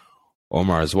told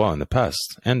Omar as well in the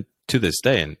past, and to this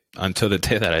day, and until the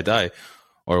day that I die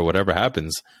or whatever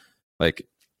happens, like,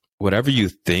 whatever you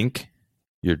think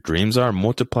your dreams are,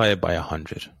 multiply it by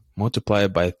 100, multiply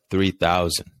it by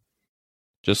 3,000.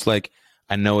 Just like,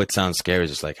 I know it sounds scary.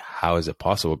 It's just like, how is it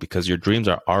possible? Because your dreams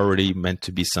are already meant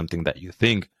to be something that you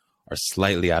think are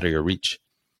slightly out of your reach.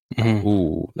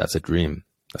 Ooh, that's a dream.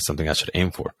 That's something I should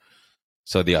aim for.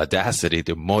 So the audacity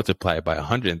to multiply it by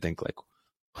 100 and think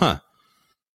like,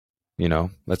 you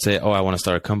know, let's say, I want to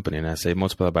start a company, and I say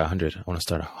multiply it by 100. I want to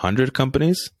start 100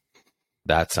 companies.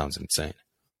 That sounds insane.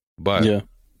 But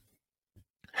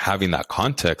having that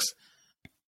context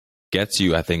gets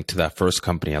you, I think, to that first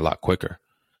company a lot quicker.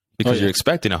 Because you're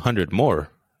expecting 100 more,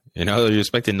 you know, you're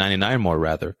expecting 99 more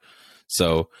rather.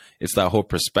 So it's that whole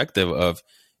perspective of,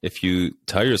 if you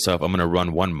tell yourself, I'm going to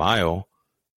run 1 mile,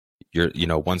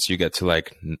 once you get to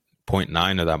like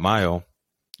 0.9 of that mile,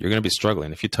 you're going to be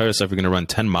struggling. If you tell yourself you're going to run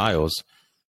 10 miles,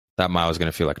 that mile is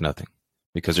going to feel like nothing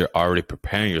because you're already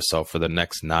preparing yourself for the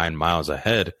next 9 miles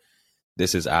ahead.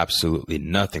 This is absolutely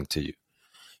nothing to you.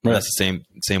 Right. That's the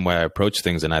same way I approach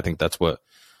things. And I think that's what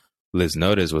Liz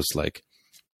noticed, was like,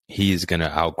 he's going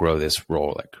to outgrow this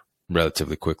role like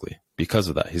relatively quickly because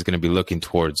of that. He's going to be looking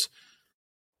towards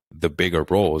the bigger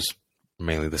roles,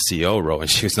 mainly the CEO role. And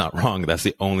she was not wrong. That's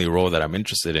the only role that I'm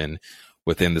interested in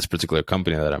within this particular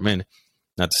company that I'm in.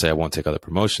 Not to say I won't take other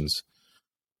promotions,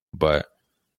 but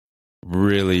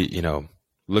really, you know,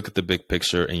 look at the big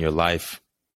picture in your life,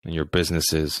 in your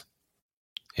businesses,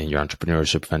 in your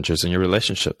entrepreneurship ventures, in your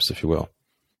relationships, if you will.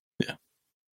 Yeah.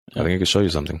 I think it could show you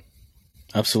something.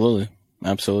 Absolutely.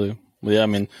 Absolutely. Well, yeah, I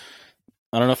mean,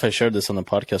 I don't know if I shared this on the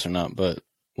podcast or not, but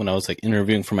when I was like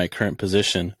interviewing for my current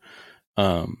position,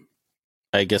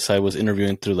 I guess I was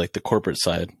interviewing through like the corporate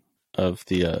side of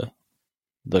the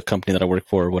company that I work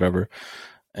for or whatever.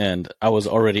 And I was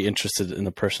already interested in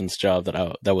the person's job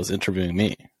that was interviewing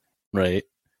me. Right.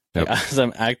 Yep. Like, as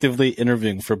I'm actively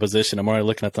interviewing for a position, I'm already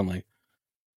looking at them like,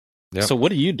 so what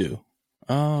do you do?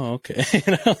 Oh, okay.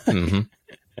 You know, like,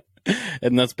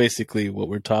 and that's basically what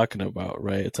we're talking about,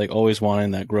 right? It's like always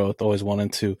wanting that growth, always wanting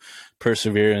to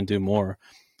persevere and do more.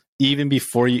 Even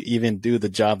before you even do the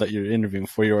job that you're interviewing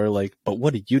for, you're like, but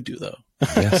what do you do though?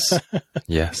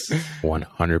 Yes.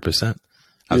 100%.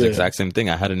 I was the exact same thing.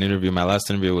 I had an interview. My last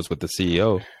interview was with the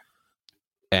CEO,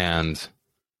 and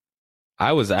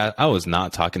I was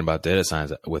not talking about data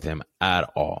science with him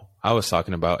at all. I was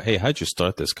talking about, hey, how'd you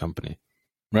start this company?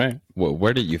 Right.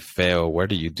 Where did you fail? Where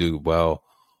did you do well?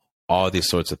 All these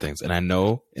sorts of things. And I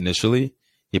know initially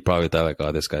he probably thought like,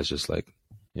 oh, this guy's just like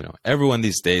You know, everyone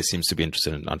these days seems to be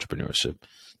interested in entrepreneurship.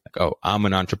 Like, oh, I'm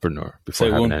an entrepreneur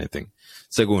before having anything.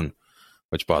 Según,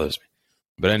 which bothers me.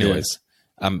 But anyways,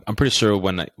 I'm pretty sure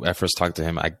when I first talked to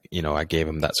him, I gave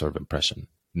him that sort of impression.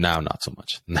 Now, not so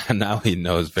much. Now he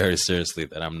knows very seriously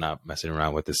that I'm not messing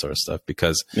around with this sort of stuff,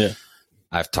 because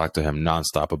I've talked to him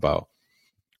nonstop about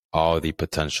all the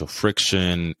potential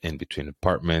friction in between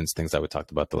departments, things that we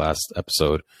talked about the last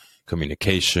episode,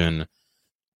 communication,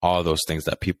 all those things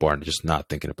that people are just not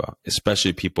thinking about,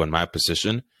 especially people in my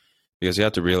position, because you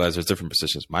have to realize there's different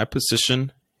positions. My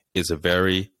position is a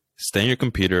very stay in your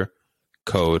computer,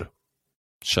 code,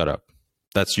 shut up.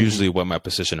 That's usually what my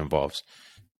position involves.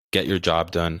 Get your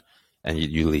job done and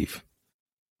you leave.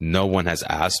 No one has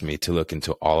asked me to look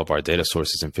into all of our data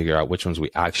sources and figure out which ones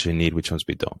we actually need, which ones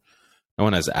we don't. No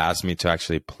one has asked me to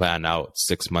actually plan out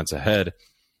 6 months ahead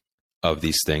of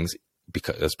these things,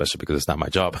 especially because it's not my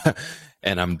job.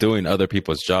 And I'm doing other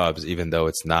people's jobs, even though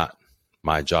it's not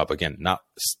my job. Again, not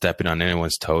stepping on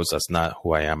anyone's toes. That's not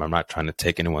who I am. I'm not trying to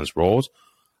take anyone's roles.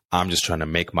 I'm just trying to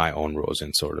make my own roles in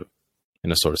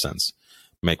a sort of sense.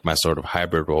 Make my sort of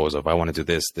hybrid roles of I want to do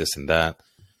this, this, and that.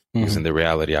 Because in the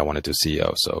reality, I want to do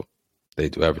CEO. So they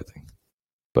do everything.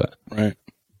 But right.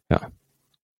 Yeah.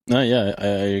 No, yeah, I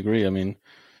agree. I mean,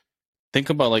 think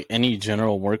about like any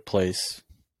general workplace.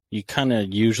 You kind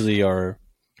of usually are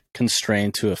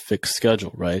constrained to a fixed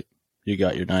schedule, right? You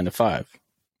got your 9 to 5.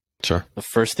 Sure. The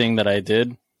first thing that I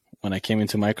did when I came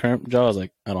into my current job, I was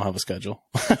like, I don't have a schedule.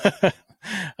 I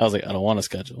was like, I don't want a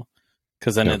schedule.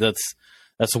 Because then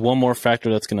that's one more factor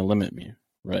that's going to limit me,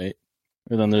 right?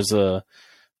 And then there's of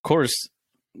course,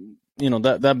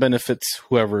 that benefits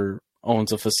whoever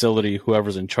owns a facility,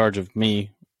 whoever's in charge of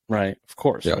me, right? Of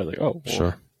course. Yeah. Right? Like, oh, well,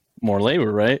 sure. More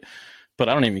labor, right? But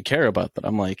I don't even care about that.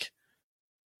 I'm like,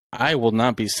 I will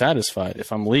not be satisfied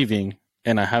if I'm leaving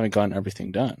and I haven't gotten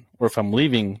everything done, or if I'm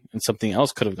leaving and something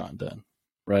else could have gotten done,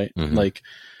 right? Mm-hmm. Like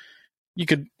you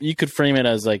could frame it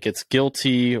as like it's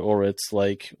guilty, or it's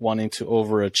like wanting to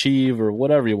overachieve, or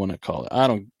whatever you want to call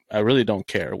it. I really don't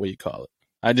care what you call it.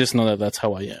 I just know that that's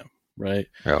how I am, right?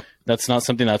 Yeah. That's not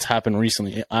something that's happened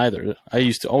recently either. I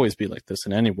used to always be like this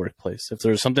in any workplace. If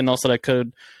there's something else that I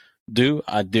could do,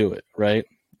 I'd do it, right?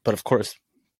 But of course,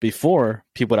 before,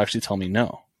 people would actually tell me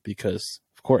no, because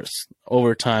of course,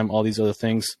 overtime, all these other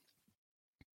things,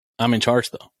 I'm in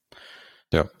charge though.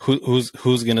 Yeah. Who's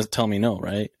going to tell me no,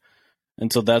 right?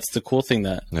 And so that's the cool thing,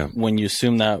 that when you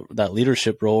assume that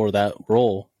leadership role, or that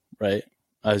role, right,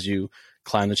 as you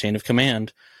climb the chain of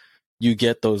command, you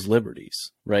get those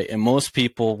liberties, right? And most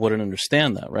people wouldn't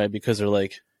understand that, right? Because they're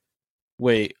like,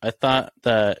 wait, I thought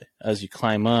that as you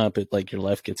climb up, it like your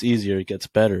life gets easier, it gets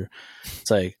better.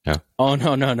 It's like, oh,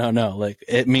 no. Like,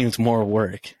 it means more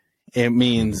work. It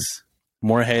means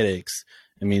more headaches.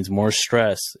 It means more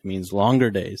stress. It means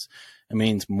longer days. It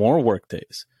means more work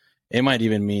days. It might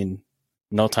even mean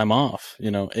no time off.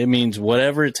 It means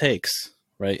whatever it takes,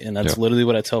 right? And that's literally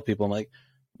what I tell people. I'm like,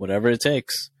 whatever it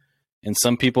takes. And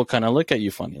some people kind of look at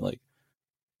you funny, like,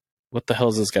 what the hell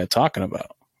is this guy talking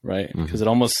about, right? Because it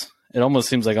almost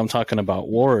seems like I'm talking about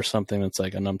war or something. It's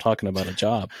like, and I'm talking about a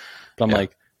job. But I'm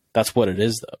like, that's what it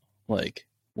is, though. Like,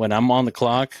 when I'm on the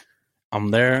clock,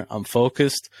 I'm there, I'm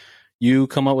focused. You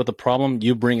come up with a problem,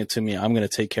 you bring it to me. I'm going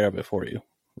to take care of it for you,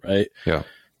 right? Yeah.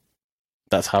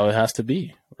 That's how it has to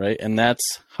be, right? And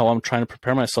that's how I'm trying to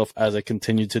prepare myself as I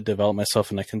continue to develop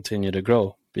myself and I continue to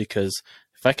grow. Because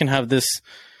if I can have this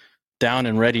down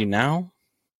and ready now,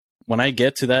 when I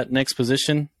get to that next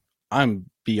position,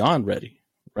 I'm beyond ready,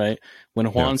 right? When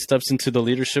Juan steps into the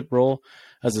leadership role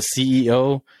as a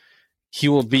CEO, he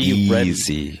will be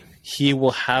ready. He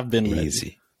will have been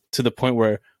ready to the point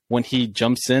where when he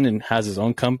jumps in and has his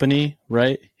own company,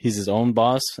 right? He's his own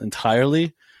boss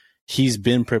entirely. He's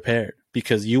been prepared,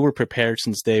 because you were prepared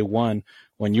since day one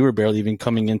when you were barely even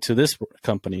coming into this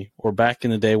company, or back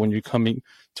in the day when you're coming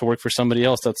to work for somebody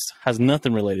else that has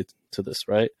nothing related to this,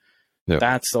 right? Yeah.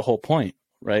 That's the whole point,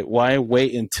 right? Why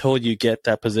wait until you get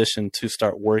that position to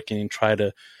start working and try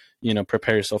to,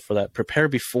 prepare yourself for that? Prepare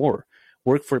before,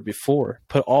 work for it before,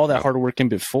 put all that hard work in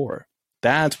before.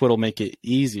 That's what'll make it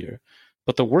easier.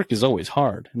 But the work is always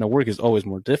hard, and the work is always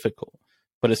more difficult.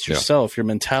 But it's yourself, your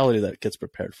mentality that gets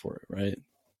prepared for it, right?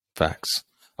 Facts.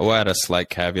 I will add a slight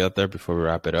caveat there before we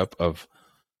wrap it up of,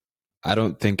 I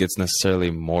don't think it's necessarily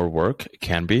more work. It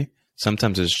can be.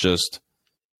 Sometimes it's just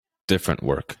different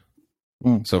work.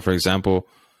 So for example,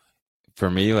 for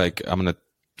me, like, I'm going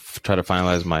to try to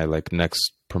finalize my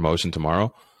next promotion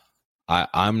tomorrow.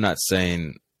 I'm not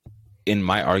saying in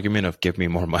my argument of give me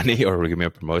more money or give me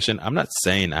a promotion, I'm not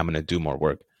saying I'm going to do more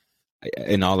work.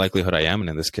 In all likelihood I am. And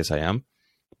in this case I am.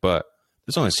 But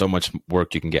there's only so much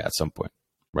work you can get at some point,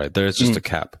 right? There's just a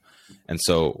cap. And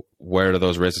so where do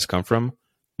those raises come from?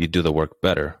 You do the work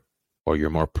better, or you're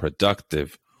more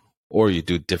productive, or you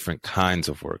do different kinds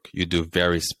of work. You do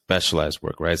very specialized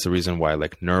work, right? It's the reason why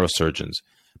like neurosurgeons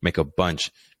make a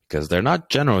bunch, because they're not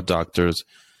general doctors.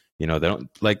 You know, they don't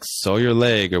like sew your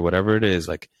leg or whatever it is.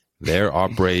 Like they're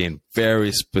operating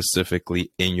very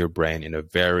specifically in your brain in a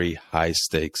very high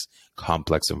stakes,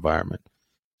 complex environment.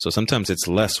 So sometimes it's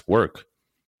less work,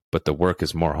 but the work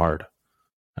is more hard.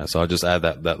 So I'll just add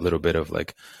that little bit of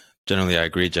like, generally I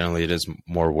agree. Generally it is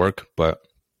more work, but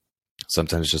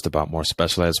sometimes it's just about more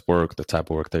specialized work, the type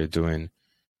of work that you're doing,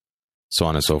 so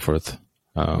on and so forth.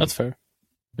 That's fair.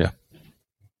 Yeah.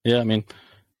 Yeah. I mean,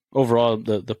 overall,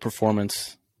 the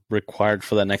performance required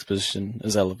for that next position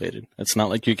is elevated. It's not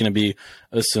like you're going to be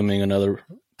assuming another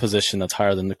position that's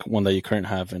higher than the one that you currently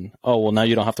have. And, oh, well, now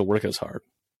you don't have to work as hard.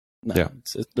 No, yeah.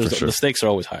 The stakes are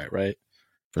always higher, right?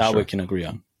 That we can agree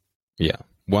on. Yeah.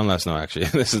 One last note, actually.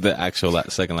 This is the actual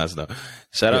second last note.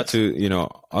 Shout out to, you know,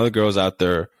 all the girls out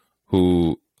there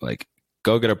who like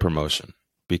go get a promotion,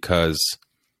 because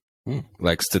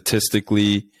like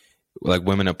statistically, like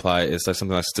women apply, it's like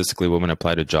something like statistically women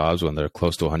apply to jobs when they're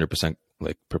close to 100%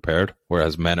 like prepared,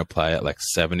 whereas men apply at like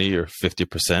 70 or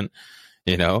 50%,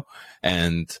 you know,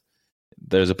 and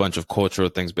there's a bunch of cultural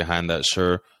things behind that.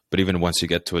 Sure. But even once you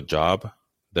get to a job,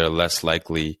 they're less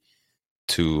likely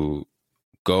to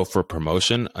go for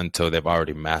promotion until they've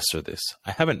already mastered this.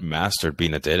 I haven't mastered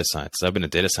being a data scientist. I've been a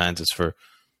data scientist for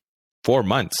 4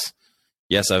 months.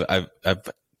 Yes, I've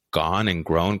gone and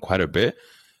grown quite a bit,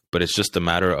 but it's just a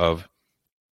matter of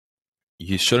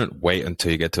you shouldn't wait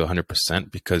until you get to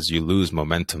 100%, because you lose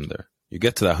momentum there. You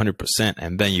get to that 100%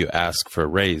 and then you ask for a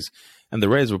raise, and the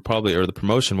raise will probably, or the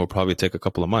promotion will probably take a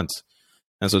couple of months.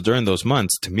 And so during those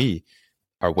months, to me,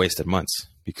 are wasted months,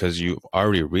 because you've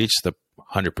already reached the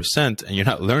 100% and you're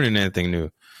not learning anything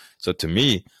new. So to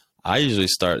me, I usually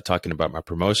start talking about my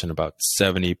promotion about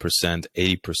 70%,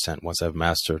 80% once I've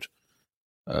mastered,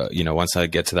 once I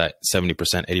get to that 70%,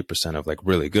 80% of like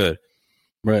really good.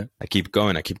 Right. I keep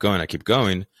going.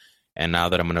 And now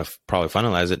that I'm going to probably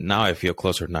finalize it, now I feel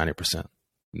closer to 90%.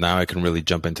 Now I can really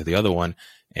jump into the other one,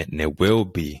 and it will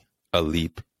be a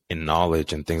leap in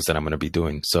knowledge and things that I'm going to be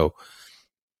doing. So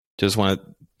just want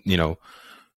to,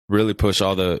 really push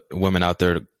all the women out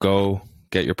there to go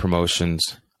get your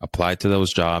promotions, apply to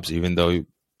those jobs, even though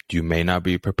you may not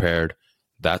be prepared.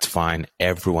 That's fine.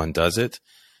 Everyone does it.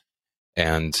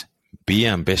 And be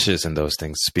ambitious in those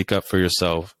things. Speak up for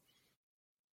yourself.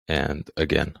 And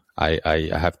again, I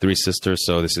have 3 sisters,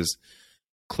 so this is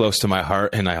close to my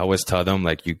heart. And I always tell them,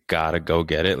 like, you gotta go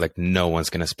get it. Like, no one's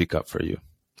going to speak up for you.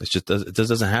 It just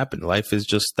doesn't happen. Life is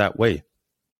just that way.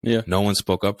 Yeah. No one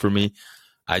spoke up for me.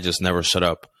 I just never shut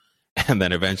up. And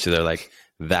then eventually they're like,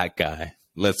 that guy,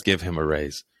 let's give him a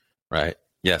raise, right?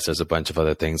 Yes, there's a bunch of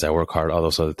other things. I work hard, all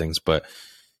those other things, but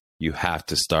you have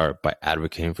to start by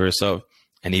advocating for yourself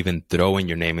and even throwing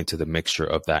your name into the mixture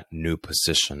of that new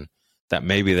position that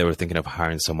maybe they were thinking of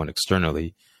hiring someone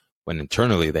externally when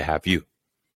internally they have you.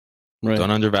 Right. Don't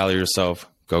undervalue yourself.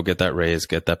 Go get that raise,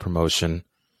 get that promotion,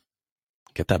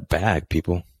 get that bag,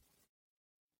 people.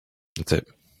 That's it.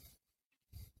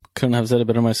 Couldn't have said it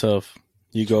better myself.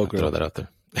 You go, girl. Throw that out there.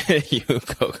 You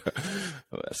go, girl.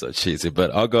 Oh, that's so cheesy,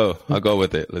 but I'll go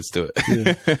with it. Let's do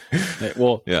it. Yeah.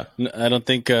 Well, yeah. I don't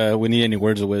think we need any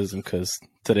words of wisdom, because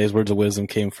today's words of wisdom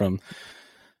came from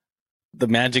the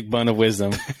magic bun of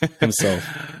wisdom himself.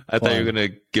 I thought you were gonna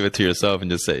give it to yourself and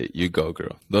just say, "You go,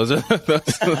 girl." Those are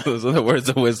the words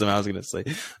of wisdom I was gonna say.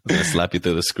 I was gonna slap you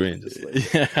through the screen. Just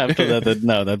like. Yeah, after that,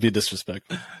 no, that'd be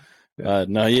disrespectful. Yeah.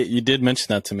 No, you did mention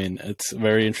that to me, and it's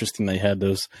very interesting that you had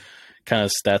those kind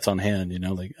of stats on hand.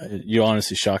 Like you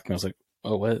honestly shocked me. I was like,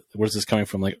 "Oh, what? Where's this coming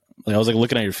from?" Like I was like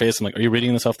looking at your face. I'm like, "Are you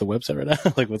reading this off the website right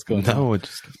now?" Like, what's going on? No,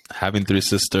 just having 3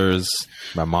 sisters.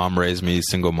 My mom raised me,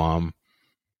 single mom.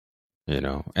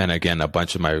 And again, a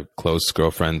bunch of my close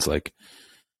girlfriends, like,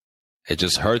 it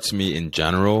just hurts me in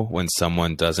general when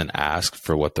someone doesn't ask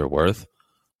for what they're worth.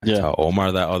 I tell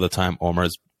Omar that all the time.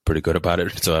 Omar's pretty good about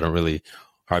it, so I don't really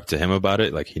harp to him about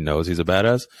it. Like, he knows he's a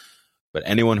badass. But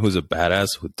anyone who's a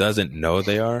badass who doesn't know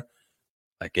they are,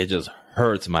 like, it just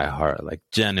hurts my heart. Like,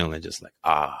 genuinely just like,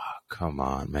 come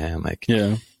on, man. Like,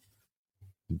 yeah.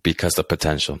 Because the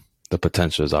potential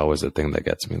is always the thing that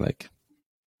gets me. Like,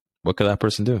 what could that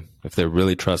person do if they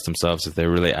really trust themselves, if they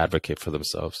really advocate for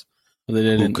themselves? They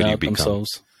didn't doubt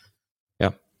themselves.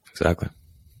 Yeah, exactly.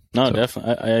 No,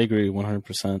 definitely. I agree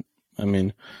 100%. I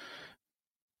mean,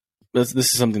 this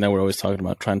is something that we're always talking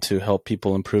about, trying to help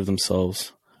people improve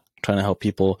themselves, trying to help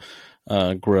people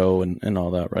grow and all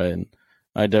that, right? And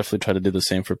I definitely try to do the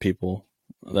same for people.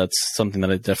 That's something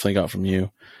that I definitely got from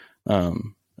you.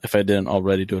 If I didn't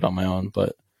already do it on my own,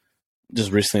 but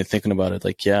just recently thinking about it,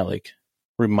 like, yeah, like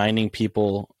reminding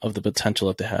people of the potential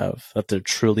that they have, that they're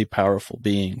truly powerful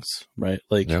beings, right?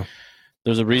 Like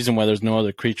there's a reason why there's no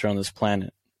other creature on this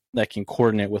planet that can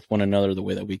coordinate with one another the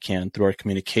way that we can, through our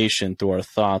communication, through our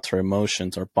thoughts, our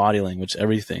emotions, our body language,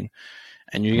 everything.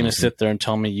 And you're going to sit there and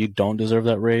tell me you don't deserve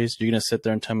that raise? You're going to sit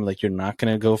there and tell me like you're not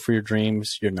going to go for your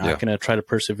dreams? You're not going to try to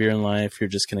persevere in life? You're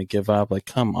just going to give up? Like,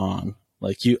 come on.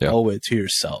 Like, you owe it to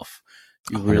yourself.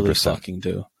 You 100%. Really fucking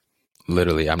do.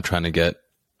 Literally, I'm trying to get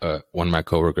one of my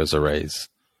coworkers a raise.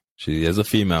 She is a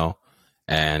female,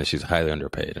 and she's highly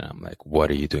underpaid. And I'm like,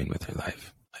 what are you doing with your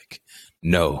life? Like,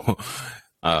 no.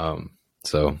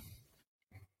 So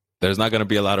there's not going to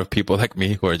be a lot of people like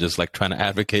me who are just like trying to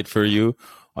advocate for you,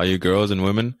 all you girls and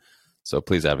women. So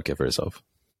please advocate for yourself.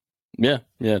 Yeah,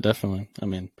 definitely. I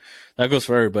mean, that goes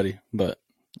for everybody, but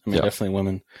I mean, definitely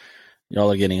women,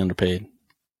 y'all are getting underpaid.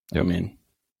 I mean,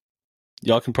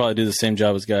 y'all can probably do the same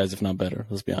job as guys, if not better.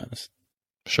 Let's be honest.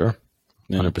 Sure.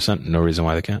 100%. No reason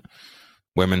why they can't.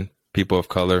 Women, people of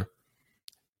color,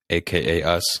 AKA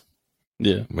us.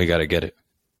 Yeah. We got to get it.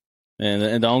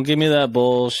 And don't give me that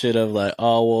bullshit of like,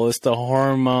 oh, well, it's the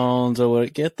hormones or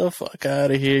what. Get the fuck out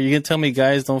of here. You're going to tell me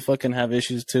guys don't fucking have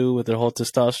issues too with their whole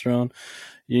testosterone?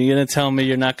 You're going to tell me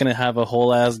you're not going to have a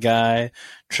whole ass guy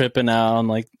tripping out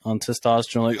on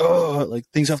testosterone, like, oh, like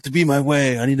things have to be my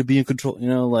way. I need to be in control. You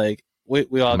know, like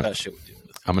we all got shit we deal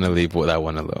with. I'm going to leave that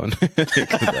one alone.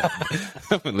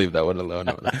 I'm going to leave that one alone.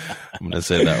 I'm going to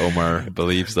say that Omar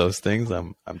believes those things.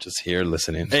 I'm just here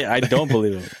listening. Hey, I don't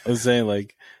believe him. I was saying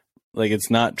like it's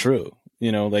not true.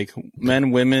 You know, like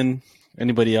men, women,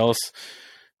 anybody else,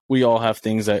 we all have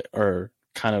things that are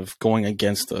kind of going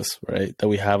against us, right? That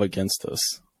we have against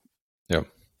us. Yeah.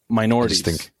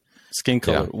 Minorities, skin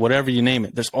color, whatever you name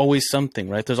it. There's always something,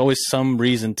 right? There's always some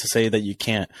reason to say that you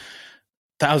can't.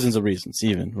 Thousands of reasons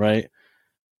even, right?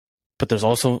 But there's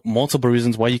also multiple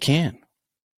reasons why you can.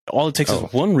 All it takes is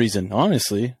one reason,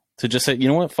 honestly, to just say, you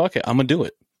know what? Fuck it. I'm going to do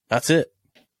it. That's it.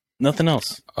 Nothing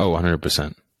else. Oh,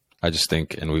 100%. I just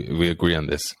think, and we agree on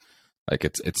this, like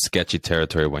it's sketchy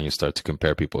territory when you start to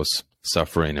compare people's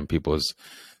suffering and people's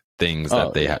things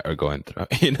that they are going through.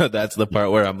 You know, that's the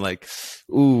part where I'm like,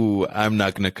 ooh, I'm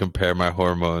not going to compare my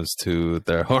hormones to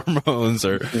their hormones,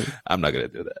 or I'm not going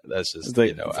to do that. That's just, like,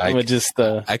 you know,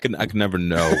 I can never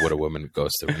know what a woman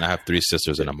goes through. And I have 3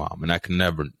 sisters and a mom, and I can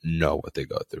never know what they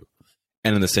go through.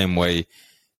 And in the same way,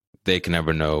 they can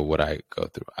never know what I go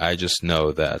through. I just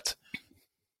know that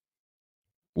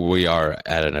we are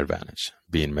at an advantage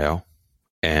being male,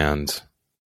 and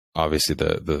obviously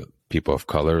the people of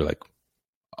color, like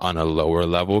on a lower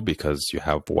level, because you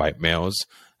have white males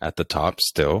at the top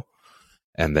still,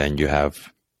 and then you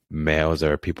have males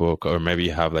that are people, or maybe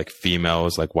you have like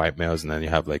females like white males, and then you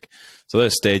have like, so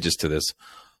there's stages to this.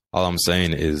 All I'm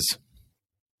saying is,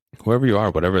 whoever you are,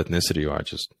 whatever ethnicity you are,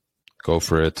 just go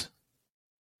for it,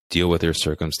 deal with your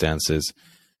circumstances,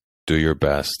 do your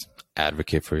best,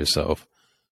 advocate for yourself.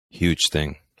 Huge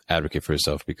thing. Advocate for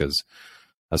yourself, because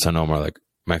as I know more, like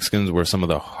Mexicans were some of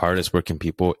the hardest working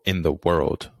people in the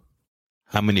world.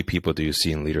 How many people do you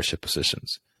see in leadership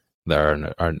positions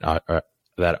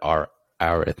that are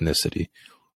our ethnicity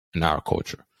and our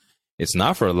culture? It's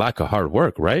not for a lack of hard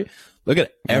work, right? Look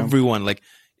at everyone. Like,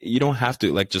 you don't have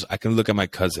to, like, just, I can look at my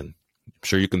cousin. I'm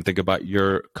sure you can think about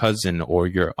your cousin or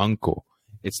your uncle.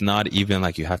 It's not even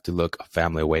like you have to look a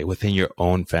family away. Within your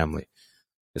own family,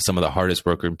 it's some of the hardest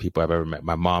working people I've ever met.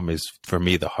 My mom is, for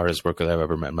me, the hardest worker that I've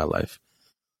ever met in my life.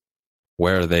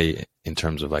 Where are they in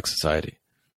terms of like society?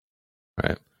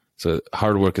 Right? So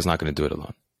hard work is not going to do it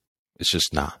alone. It's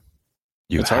just not.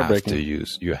 You have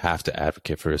to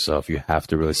advocate for yourself. You have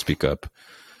to really speak up.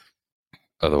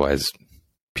 Otherwise,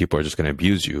 people are just going to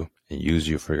abuse you and use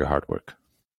you for your hard work.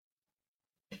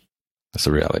 That's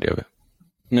the reality of it.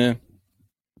 Yeah.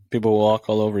 People will walk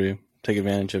all over you, take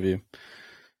advantage of you.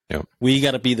 Yep. We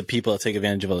got to be the people that take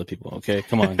advantage of other people. Okay,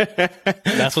 come on.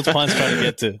 That's what Juan's trying to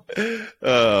get to.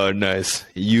 Oh, nice.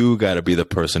 You got to be the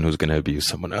person who's going to abuse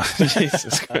someone else.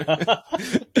 Jesus Christ.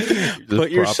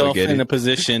 Put yourself in a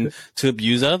position to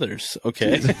abuse others.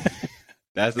 Okay.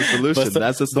 That's the solution.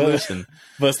 That's the solution.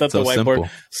 Bust up the whiteboard.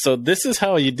 So this is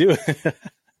how you do it.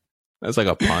 That's like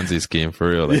a Ponzi scheme for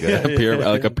real,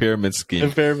 like a pyramid scheme. A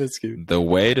pyramid scheme. The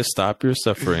way to stop your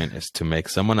suffering is to make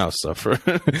someone else suffer,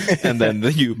 and then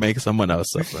you make someone else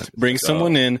suffer. Bring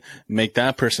someone in, make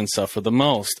that person suffer the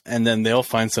most, and then they'll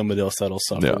find somebody else that'll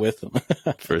suffer with them.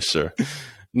 For sure.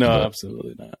 No,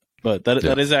 absolutely not. But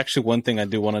that is actually one thing I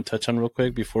do want to touch on real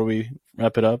quick before we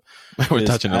wrap it up. We're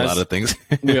touching a lot of things.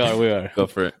 we are. Go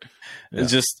for it. Yeah.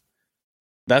 It's just,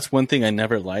 that's one thing I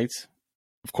never liked.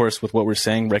 Of course, with what we're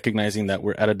saying, recognizing that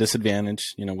we're at a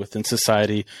disadvantage, within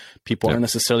society, people aren't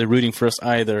necessarily rooting for us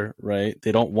either, right?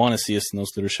 They don't want to see us in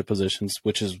those leadership positions,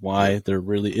 which is why there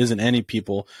really isn't any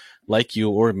people like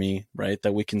you or me, right,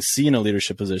 that we can see in a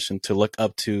leadership position to look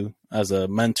up to as a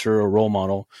mentor or role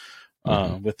model.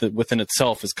 Within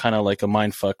itself is kind of like a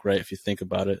mind fuck, right? If you think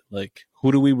about it, like,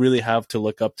 who do we really have to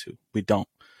look up to? We don't.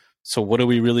 So what do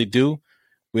we really do?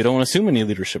 We don't assume any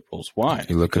leadership roles. Why?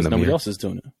 Because nobody else is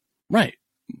doing it. Right.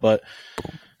 But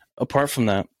apart from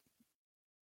that,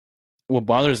 what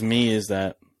bothers me is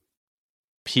that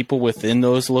people within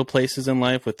those low places in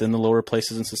life, within the lower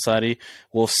places in society,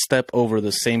 will step over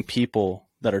the same people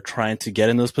that are trying to get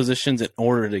in those positions in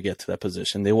order to get to that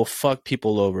position. They will fuck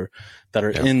people over that are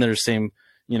in their same,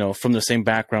 from the same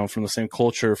background, from the same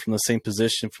culture, from the same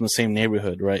position, from the same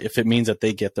neighborhood, right? If it means that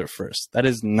they get there first. That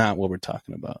is not what we're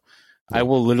talking about. I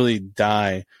will literally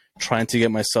die trying to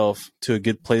get myself to a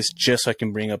good place just so I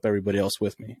can bring up everybody else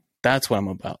with me. That's what I'm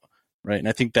about, right? And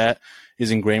I think that is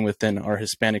ingrained within our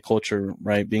Hispanic culture,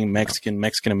 right? Being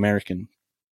Mexican-American.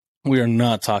 We are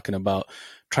not talking about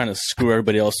trying to screw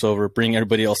everybody else over, bring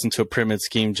everybody else into a pyramid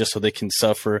scheme just so they can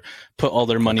suffer, put all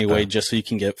their money away just so you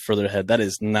can get further ahead. That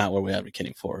is not what we're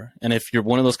advocating for. And if you're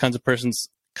one of those kinds of persons,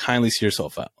 kindly see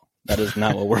yourself out. That is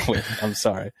not what we're with. I'm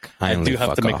sorry. I do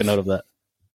have to make a note of that.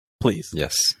 Please.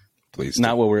 Yes. Please.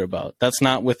 Not what we're about. That's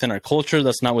not within our culture.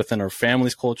 That's not within our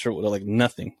family's culture. Like,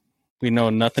 nothing. We know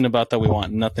nothing about that. We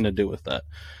want nothing to do with that.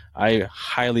 I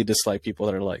highly dislike people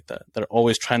that are like that. They're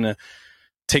always trying to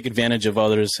take advantage of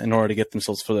others in order to get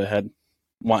themselves further ahead.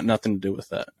 Want nothing to do with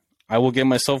that. I will get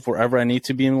myself wherever I need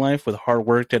to be in life with hard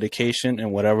work, dedication,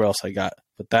 and whatever else I got.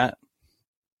 But that,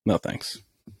 no thanks.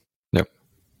 Yep.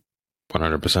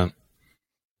 100%.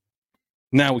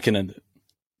 Now we can end it.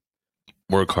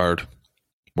 Work hard.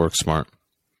 Work smart.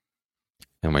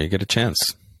 And when you get a chance,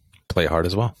 play hard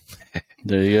as well.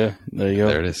 There you go.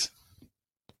 There it is.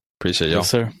 Appreciate y'all. Yes,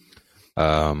 sir.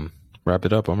 Wrap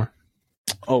it up, Omar.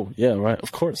 Oh, yeah, right.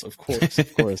 Of course.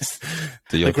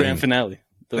 The grand finale.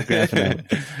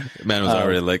 Man was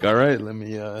already like, all right, let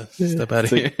me step out of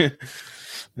here.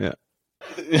 Yeah.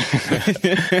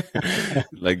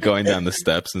 Like going down the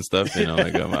steps and stuff,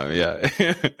 like,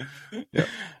 yeah.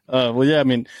 Well, yeah, I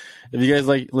mean, if you guys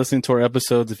like listening to our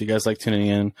episodes, if you guys like tuning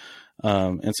in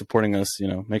and supporting us,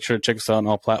 make sure to check us out on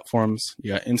all platforms.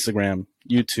 You got Instagram,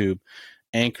 YouTube,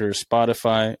 Anchor,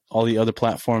 Spotify, all the other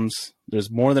platforms. There's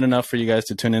more than enough for you guys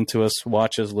to tune into us,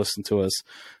 watch us, listen to us.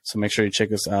 So make sure you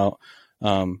check us out.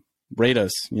 Rate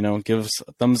us, give us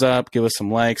a thumbs up, give us some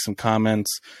likes, some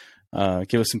comments,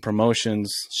 give us some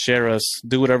promotions, share us,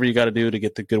 do whatever you got to do to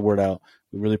get the good word out.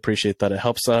 We really appreciate that. It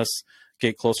helps us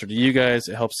get closer to you guys.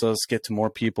 It helps us get to more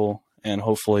people and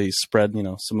hopefully spread,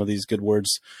 some of these good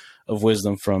words of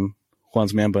wisdom from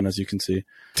Juan's man bun, as you can see.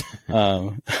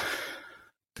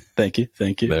 Thank you.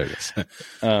 There it is.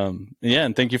 Yeah.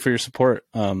 And thank you for your support.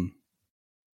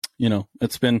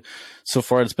 It's been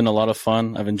a lot of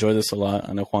fun. I've enjoyed this a lot.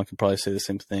 I know Juan can probably say the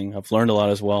same thing. I've learned a lot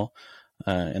as well.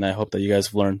 And I hope that you guys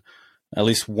have learned at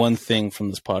least one thing from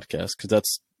this podcast, because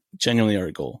that's genuinely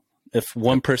our goal. If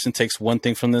one person takes one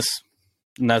thing from this,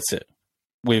 and that's it.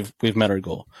 We've met our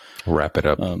goal. Wrap it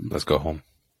up. Let's go home.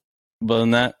 But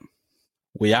than that,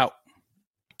 we out.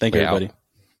 Thank you, everybody.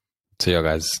 See y'all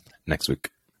guys next week.